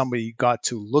fast somebody got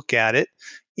to look at it,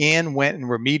 and went and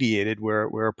remediated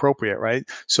where appropriate, right?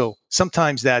 So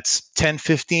sometimes that's 10,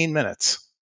 15 minutes.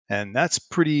 And that's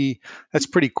pretty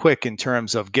quick in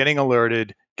terms of getting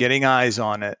alerted, getting eyes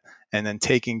on it, and then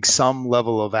taking some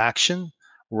level of action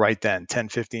right then. 10,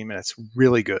 15 minutes,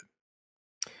 really good.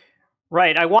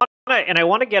 Right. I want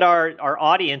to get our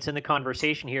audience in the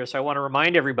conversation here. So I want to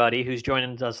remind everybody who's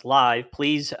joining us live,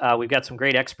 please, we've got some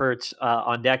great experts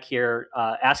on deck here.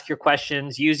 Ask your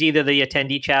questions. Use either the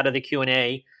attendee chat or the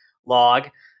Q&A log.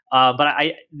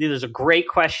 But there's a great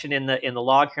question in the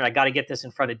log here, and I got to get this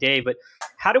in front of Dave. But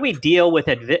how do we deal with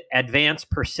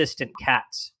advanced persistent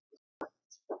cats?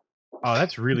 Oh,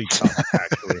 that's really tough,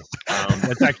 actually.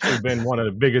 That's actually been one of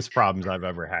the biggest problems I've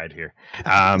ever had here.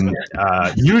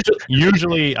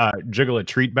 Usually jiggle a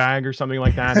treat bag or something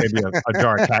like that, maybe a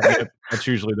jar of catnip. That's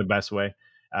usually the best way.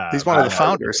 He's one of the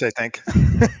founders, I think.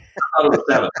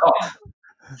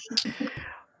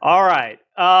 All right.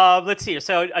 Let's see.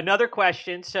 So another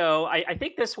question. So I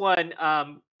think this one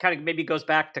kind of maybe goes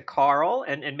back to Carl,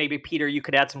 and maybe Peter, you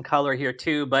could add some color here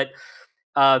too. But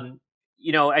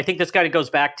I think this kind of goes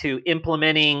back to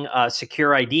implementing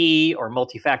secure ID or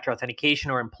multi-factor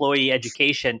authentication or employee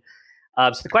education.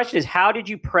 So the question is, how did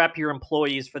you prep your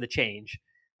employees for the change?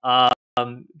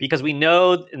 Because we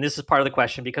know, and this is part of the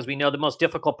question, because we know the most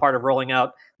difficult part of rolling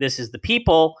out this is the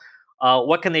people.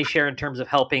 What can they share in terms of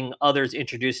helping others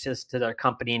introduce this to their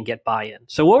company and get buy-in?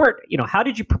 So how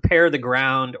did you prepare the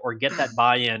ground or get that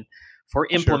buy-in for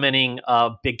implementing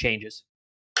big changes?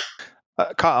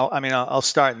 Carl, I'll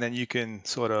start and then you can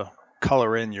sort of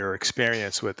color in your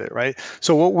experience with it, right?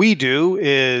 So what we do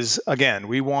is, again,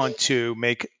 we want to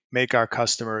make our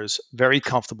customers very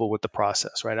comfortable with the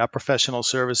process, right? Our professional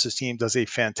services team does a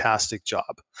fantastic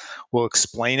job. We'll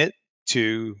explain it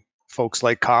to folks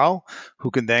like Carl, who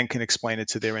can explain it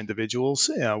to their individuals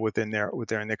within their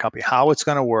company, how it's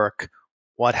going to work,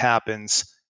 what happens,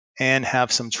 and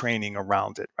have some training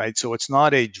around it, right? So it's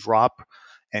not a drop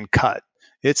and cut.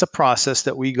 It's a process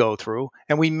that we go through,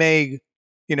 and we may,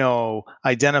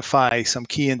 identify some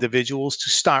key individuals to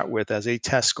start with as a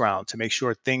test ground to make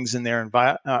sure things in their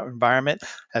environment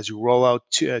as you roll out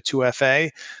to 2FA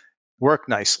work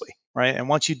nicely, right? And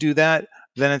once you do that,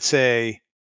 then it's a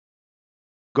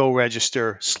go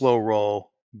register, slow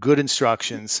roll, good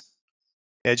instructions,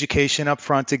 education up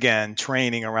front again,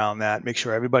 training around that, make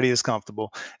sure everybody is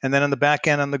comfortable. And then on the back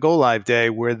end, on the go live day,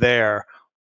 we're there,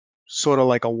 sort of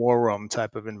like a war room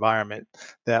type of environment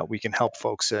that we can help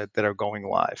folks that are going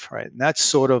live, right? And that's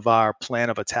sort of our plan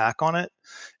of attack on it,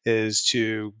 is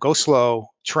to go slow,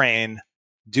 train,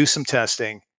 do some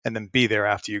testing, and then be there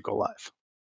after you go live.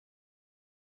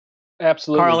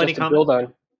 Absolutely. Carl, any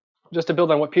comment? Just to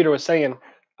build on what Peter was saying,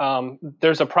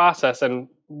 there's a process, and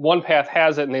OnePath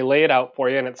has it, and they lay it out for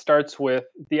you. And it starts with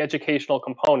the educational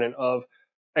component of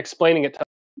explaining it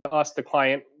to us, the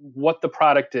client, what the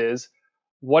product is,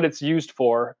 what it's used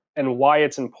for, and why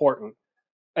it's important.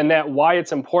 And that why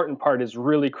it's important part is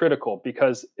really critical,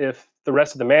 because if the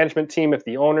rest of the management team, if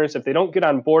the owners, if they don't get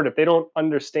on board, if they don't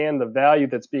understand the value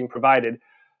that's being provided,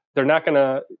 they're not going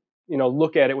to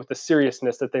look at it with the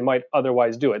seriousness that they might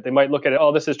otherwise do it. They might look at it,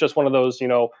 oh, this is just one of those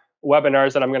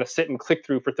webinars that I'm going to sit and click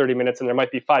through for 30 minutes and there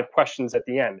might be 5 questions at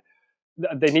the end.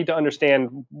 They need to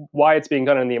understand why it's being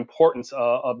done and the importance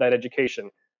of that education.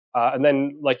 And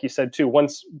then, like you said too,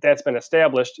 once that's been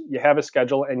established, you have a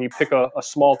schedule and you pick a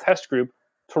small test group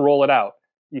to roll it out.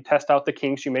 You test out the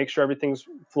kinks, you make sure everything's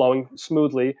flowing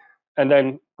smoothly, and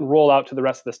then roll out to the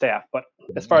rest of the staff. But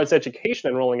as far as education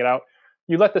and rolling it out,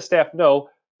 you let the staff know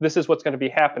this is what's going to be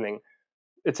happening.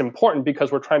 It's important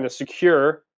because we're trying to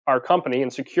secure our company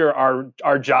and secure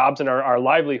our jobs and our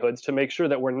livelihoods, to make sure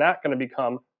that we're not going to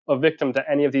become a victim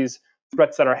to any of these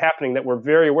threats that are happening, that we're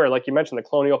very aware, like you mentioned, the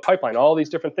Colonial Pipeline, all these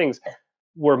different things.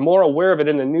 We're more aware of it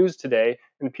in the news today,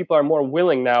 and people are more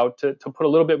willing now to put a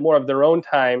little bit more of their own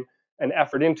time and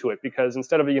effort into it, because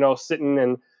instead of sitting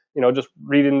and just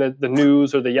reading the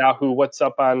news or the Yahoo what's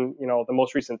up on the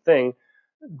most recent thing,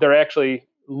 they're actually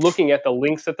looking at the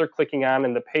links that they're clicking on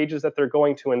and the pages that they're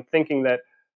going to, and thinking that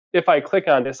if I click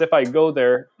on this, if I go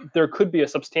there, there could be a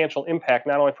substantial impact,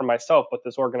 not only for myself, but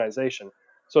this organization.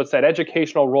 So it's that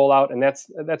educational rollout, and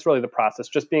that's really the process.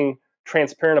 Just being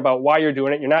transparent about why you're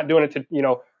doing it. You're not doing it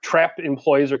to trap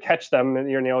employees or catch them, and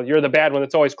you're the bad one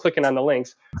that's always clicking on the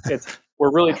links.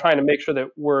 We're really trying to make sure that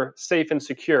we're safe and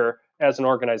secure as an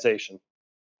organization.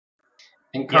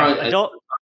 And Carl,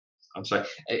 I'm sorry.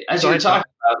 As you're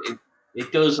talking about,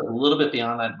 it goes a little bit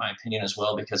beyond that, in my opinion, as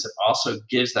well, because it also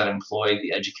gives that employee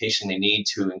the education they need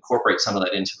to incorporate some of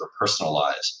that into their personal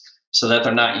lives, so that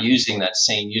they're not using that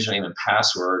same username and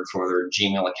password for their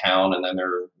Gmail account, and then they're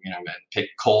pick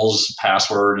Cole's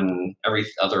password and every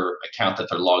other account that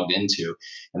they're logged into.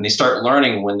 And they start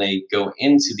learning when they go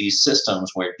into these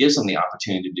systems where it gives them the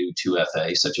opportunity to do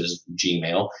 2FA, such as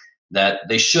Gmail, that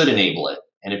they should enable it,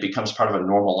 and it becomes part of a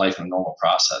normal life and a normal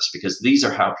process, because these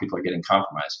are how people are getting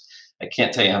compromised. I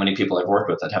can't tell you how many people I've worked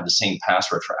with that have the same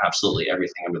password for absolutely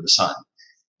everything under the sun.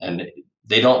 And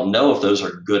they don't know if those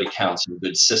are good accounts and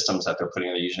good systems that they're putting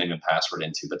their username and password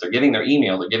into, but they're giving their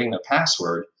email, they're giving their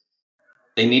password.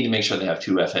 They need to make sure they have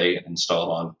 2FA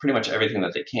installed on pretty much everything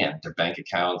that they can, their bank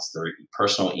accounts, their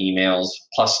personal emails,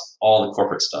 plus all the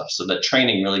corporate stuff. So that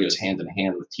training really goes hand in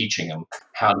hand with teaching them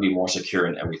how to be more secure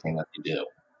in everything that they do.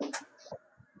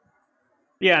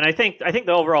 Yeah, and I think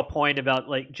the overall point about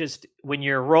just when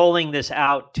you're rolling this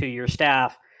out to your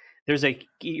staff, there's a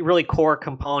really core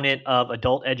component of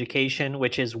adult education,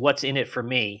 which is what's in it for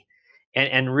me,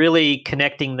 and really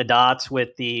connecting the dots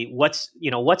with the what's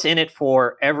in it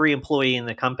for every employee in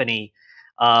the company,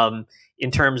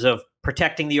 in terms of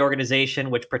protecting the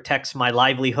organization, which protects my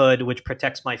livelihood, which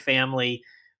protects my family,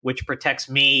 which protects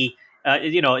me.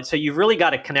 So you've really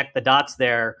got to connect the dots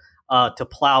there to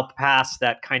plow past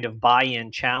that kind of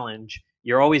buy-in challenge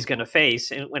you're always going to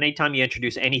face anytime you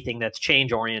introduce anything that's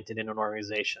change-oriented in an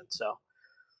organization. So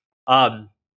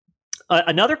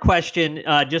another question,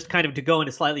 just kind of to go in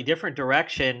a slightly different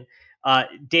direction,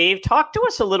 Dave, talk to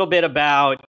us a little bit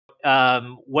about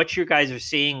what you guys are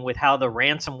seeing with how the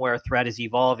ransomware threat is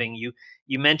evolving.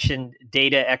 You mentioned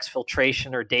data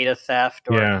exfiltration or data theft,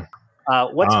 or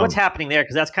what's happening there?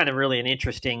 Because that's kind of really an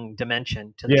interesting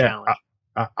dimension to the challenge.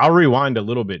 I'll rewind a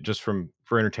little bit just for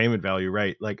entertainment value,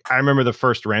 right? Like, I remember the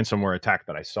first ransomware attack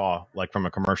that I saw, like from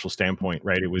a commercial standpoint,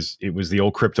 right? It was the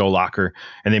old crypto locker,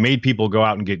 and they made people go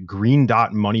out and get Green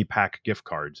Dot Money Pack gift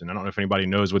cards. And I don't know if anybody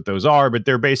knows what those are, but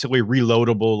they're basically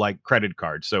reloadable like credit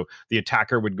cards. So the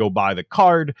attacker would go buy the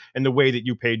card, and the way that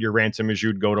you paid your ransom is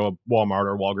you'd go to a Walmart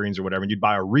or Walgreens or whatever, and you'd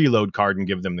buy a reload card and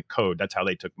give them the code. That's how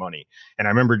they took money. And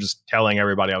I remember just telling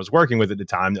everybody I was working with at the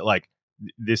time that, like,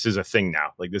 this is a thing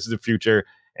now. Like, this is the future.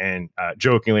 And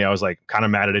jokingly, I was like kind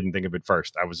of mad I didn't think of it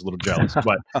first. I was a little jealous,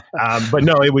 but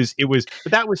no,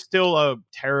 but that was still a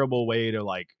terrible way to,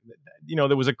 like,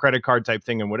 there was a credit card type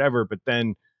thing and whatever. But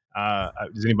then,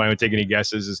 does anybody want to take any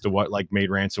guesses as to what like made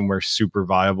ransomware super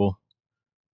viable?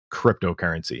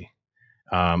 Cryptocurrency.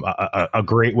 A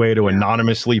great way to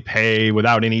anonymously pay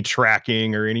without any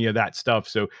tracking or any of that stuff.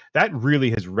 So that really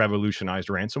has revolutionized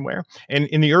ransomware. And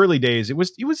in the early days, it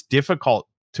was difficult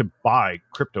to buy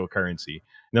cryptocurrency.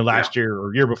 And the last year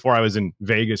or year before, I was in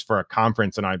Vegas for a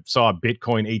conference and I saw a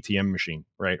Bitcoin ATM machine,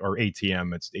 right? Or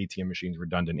ATM. It's ATM machines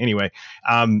redundant. Anyway,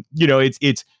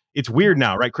 it's weird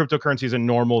now, right? Cryptocurrency is a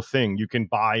normal thing. You can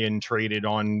buy and trade it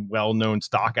on well-known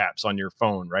stock apps on your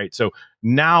phone, right? So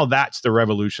now that's the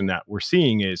revolution that we're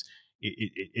seeing is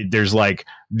there's like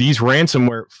these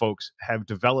ransomware folks have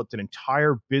developed an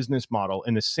entire business model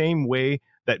in the same way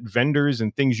that vendors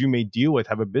and things you may deal with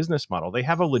have a business model. They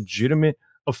have a legitimate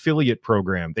affiliate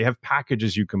program. They have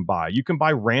packages you can buy. You can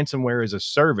buy ransomware as a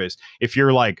service if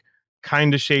you're like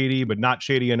kind of shady, but not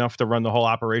shady enough to run the whole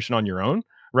operation on your own.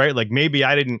 Right? Like maybe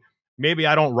I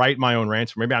don't write my own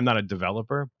ransomware. Maybe I'm not a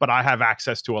developer, but I have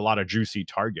access to a lot of juicy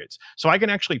targets. So I can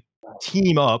actually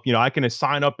team up, I can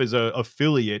sign up as a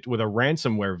affiliate with a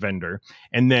ransomware vendor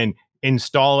and then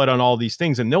install it on all these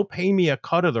things and they'll pay me a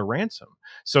cut of the ransom.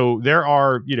 So there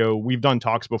are, we've done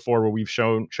talks before where we've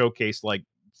showcased like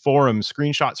forums,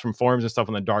 screenshots from forums and stuff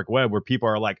on the dark web where people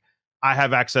are like, I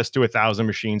have access to 1,000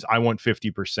 machines. I want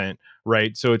 50%.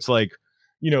 Right. So it's like,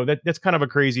 that's kind of a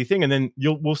crazy thing. And then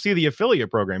we'll see the affiliate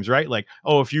programs, right? Like,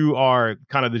 oh, if you are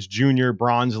kind of this junior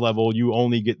bronze level, you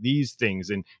only get these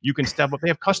things and you can step up. They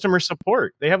have customer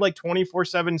support. They have like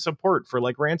 24/7 support for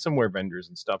like ransomware vendors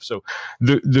and stuff. So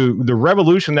the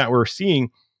revolution that we're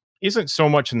seeing isn't so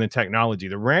much in the technology.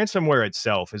 The ransomware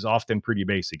itself is often pretty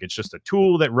basic. It's just a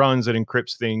tool that runs, that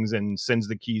encrypts things and sends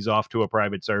the keys off to a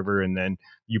private server, and then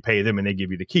you pay them and they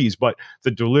give you the keys. But the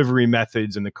delivery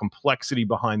methods and the complexity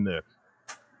behind the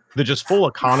just full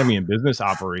economy and business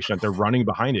operation that they're running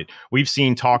behind it. We've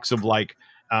seen talks of like,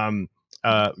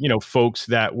 folks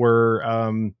that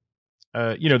were,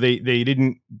 they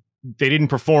didn't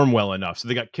perform well enough. So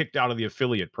they got kicked out of the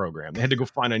affiliate program. They had to go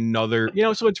find another,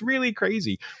 so it's really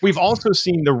crazy. We've also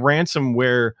seen the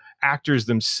ransomware actors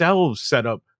themselves set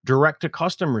up direct to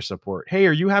customer support. Hey,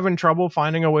 are you having trouble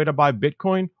finding a way to buy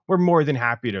Bitcoin? We're more than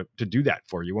happy to do that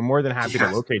for you. We're more than happy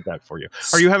to locate that for you.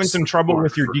 Are you having some trouble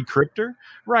with your decryptor?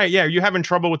 Right. Yeah. Are you having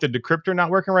trouble with the decryptor not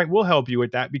working right? We'll help you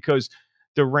with that because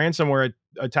the ransomware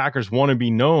attackers want to be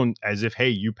known as if, hey,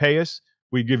 you pay us,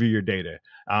 we give you your data.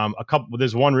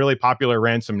 There's one really popular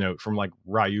ransom note from like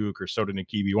Ryuk or Soda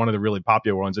Nikibi, one of the really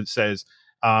popular ones. It says,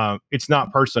 it's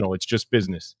not personal, it's just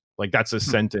business. Like that's a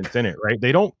sentence in it, right?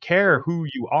 They don't care who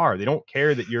you are. They don't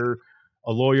care that you're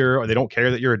a lawyer, or they don't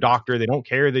care that you're a doctor. They don't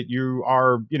care that you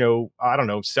are,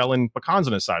 selling pecans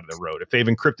on the side of the road. If they've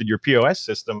encrypted your POS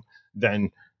system, then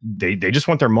they just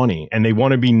want their money, and they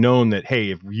want to be known that,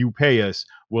 hey, if you pay us,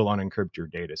 we'll unencrypt your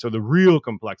data. So the real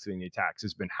complexity in the attacks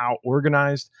has been how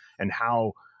organized and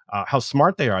how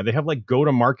smart they are. They have like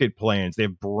go-to-market plans. They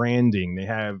have branding. They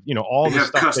have, all the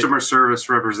stuff. Customer service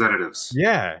representatives.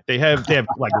 Yeah, they have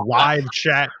like live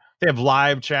chat. They have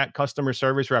live chat customer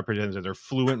service representatives. They're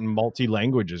fluent in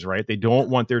multi-languages, right? They don't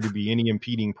want there to be any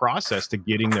impeding process to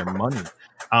getting their money.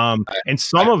 And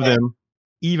some of them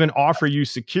even offer you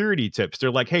security tips.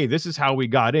 They're like, hey, this is how we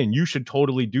got in. You should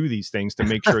totally do these things to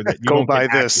make sure that you go don't buy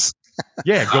this.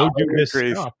 Yeah, go do this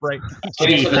stuff, right? So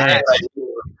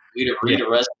read a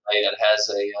resume that has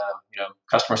a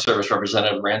customer service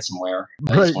representative ransomware.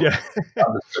 Right, yeah.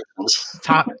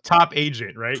 top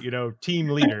agent, right? Team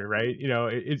leader, right?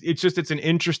 It's an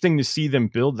interesting to see them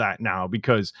build that now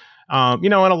because and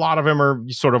a lot of them are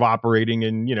sort of operating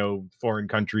in foreign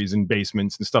countries and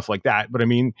basements and stuff like that. But I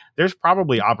mean, there's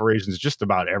probably operations just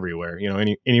about everywhere.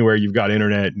 Anywhere you've got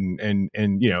internet and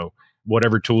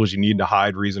whatever tools you need to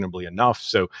hide reasonably enough.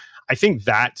 So I think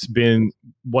that's been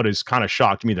what has kind of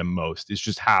shocked me the most, is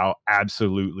just how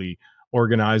absolutely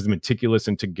organized, meticulous,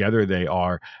 and together they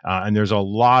are. And there's a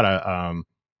lot of,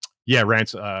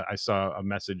 I saw a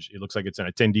message. It looks like it's an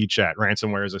attendee chat.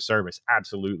 Ransomware as a service.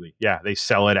 Absolutely. Yeah. They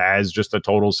sell it as just a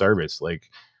total service. Like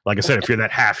I said, if you're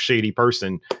that half shady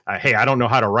person, hey, I don't know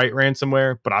how to write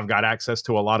ransomware, but I've got access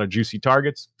to a lot of juicy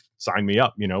targets. Sign me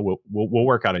up. We'll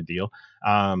work out a deal.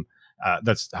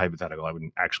 That's hypothetical. I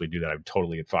wouldn't actually do that. I would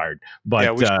totally get fired.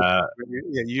 But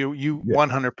you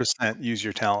 100% use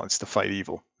your talents to fight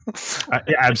evil.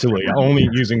 Absolutely. Only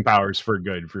using powers for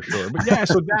good, for sure. But yeah,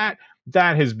 so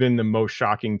that has been the most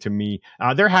shocking to me.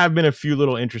 There have been a few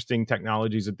little interesting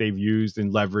technologies that they've used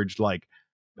and leveraged, like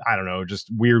I don't know, just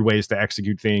weird ways to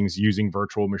execute things using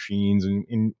virtual machines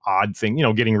and odd thing,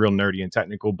 getting real nerdy and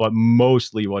technical. But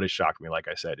mostly what has shocked me, like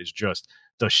I said, is just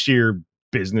the sheer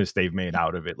business they've made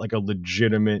out of it, like a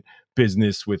legitimate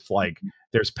business with like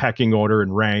there's pecking order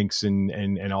and ranks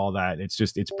and all that.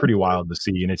 It's pretty wild to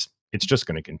see, and it's just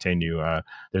going to continue.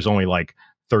 There's only like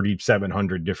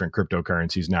 3,700 different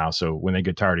cryptocurrencies now, so when they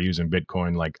get tired of using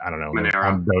Bitcoin, like I don't know,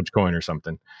 on Dogecoin or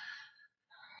something.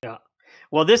 Yeah.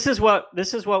 Well, this is what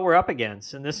we're up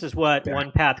against, and this is what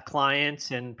OnePath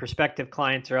clients and prospective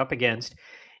clients are up against.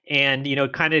 And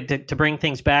kind of to bring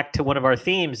things back to one of our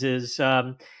themes is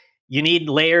you need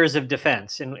layers of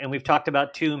defense, and we've talked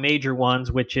about two major ones,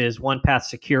 which is OnePath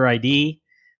Secure ID,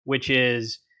 which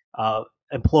is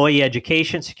employee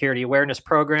education, security awareness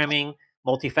programming,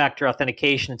 multi-factor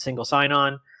authentication, and single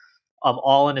sign-on,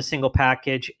 all in a single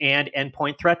package, and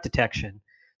endpoint threat detection.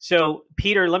 So,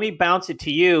 Peter, let me bounce it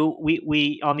to you.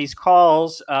 We on these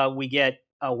calls, we get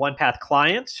OnePath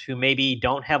clients who maybe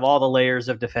don't have all the layers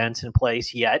of defense in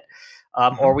place yet,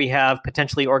 or we have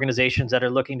potentially organizations that are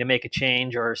looking to make a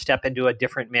change or step into a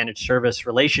different managed service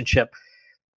relationship.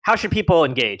 How should people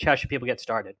engage? How should people get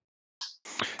started?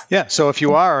 Yeah, so if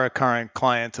you are a current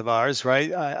client of ours,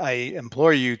 right, I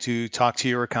implore you to talk to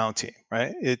your account team,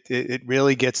 right? It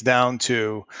really gets down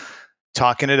to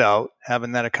talking it out,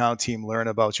 having that account team learn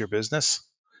about your business,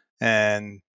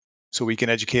 and so we can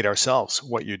educate ourselves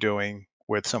what you're doing,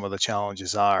 what some of the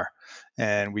challenges are,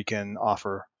 and we can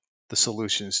offer the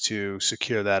solutions to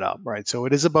secure that up, right? So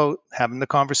it is about having the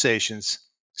conversations,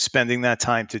 spending that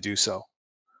time to do so.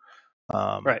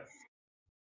 Right.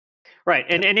 Right.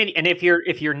 And if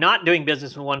you're not doing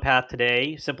business with OnePath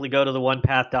today, simply go to the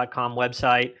onepath.com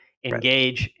website,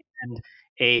 engage, and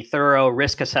a thorough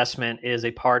risk assessment is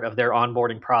a part of their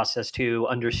onboarding process to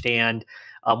understand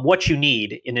what you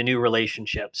need in a new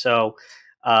relationship. So,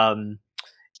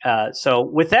 so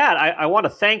with that, I want to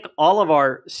thank all of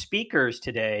our speakers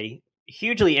today.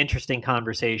 Hugely interesting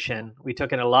conversation. We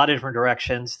took in a lot of different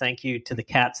directions. Thank you to the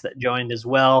cats that joined as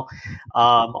well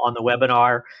on the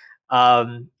webinar.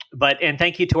 And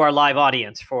thank you to our live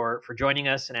audience for joining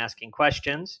us and asking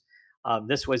questions.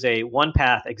 This was a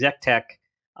OnePath ExecTech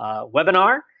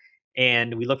webinar,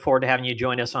 and we look forward to having you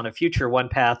join us on a future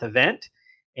OnePath event.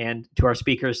 And to our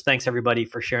speakers, thanks everybody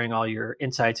for sharing all your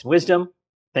insights and wisdom.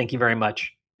 Thank you very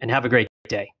much, and have a great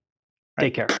day.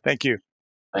 Take care. Thank you.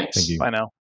 Thanks. Thank you. Bye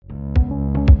now.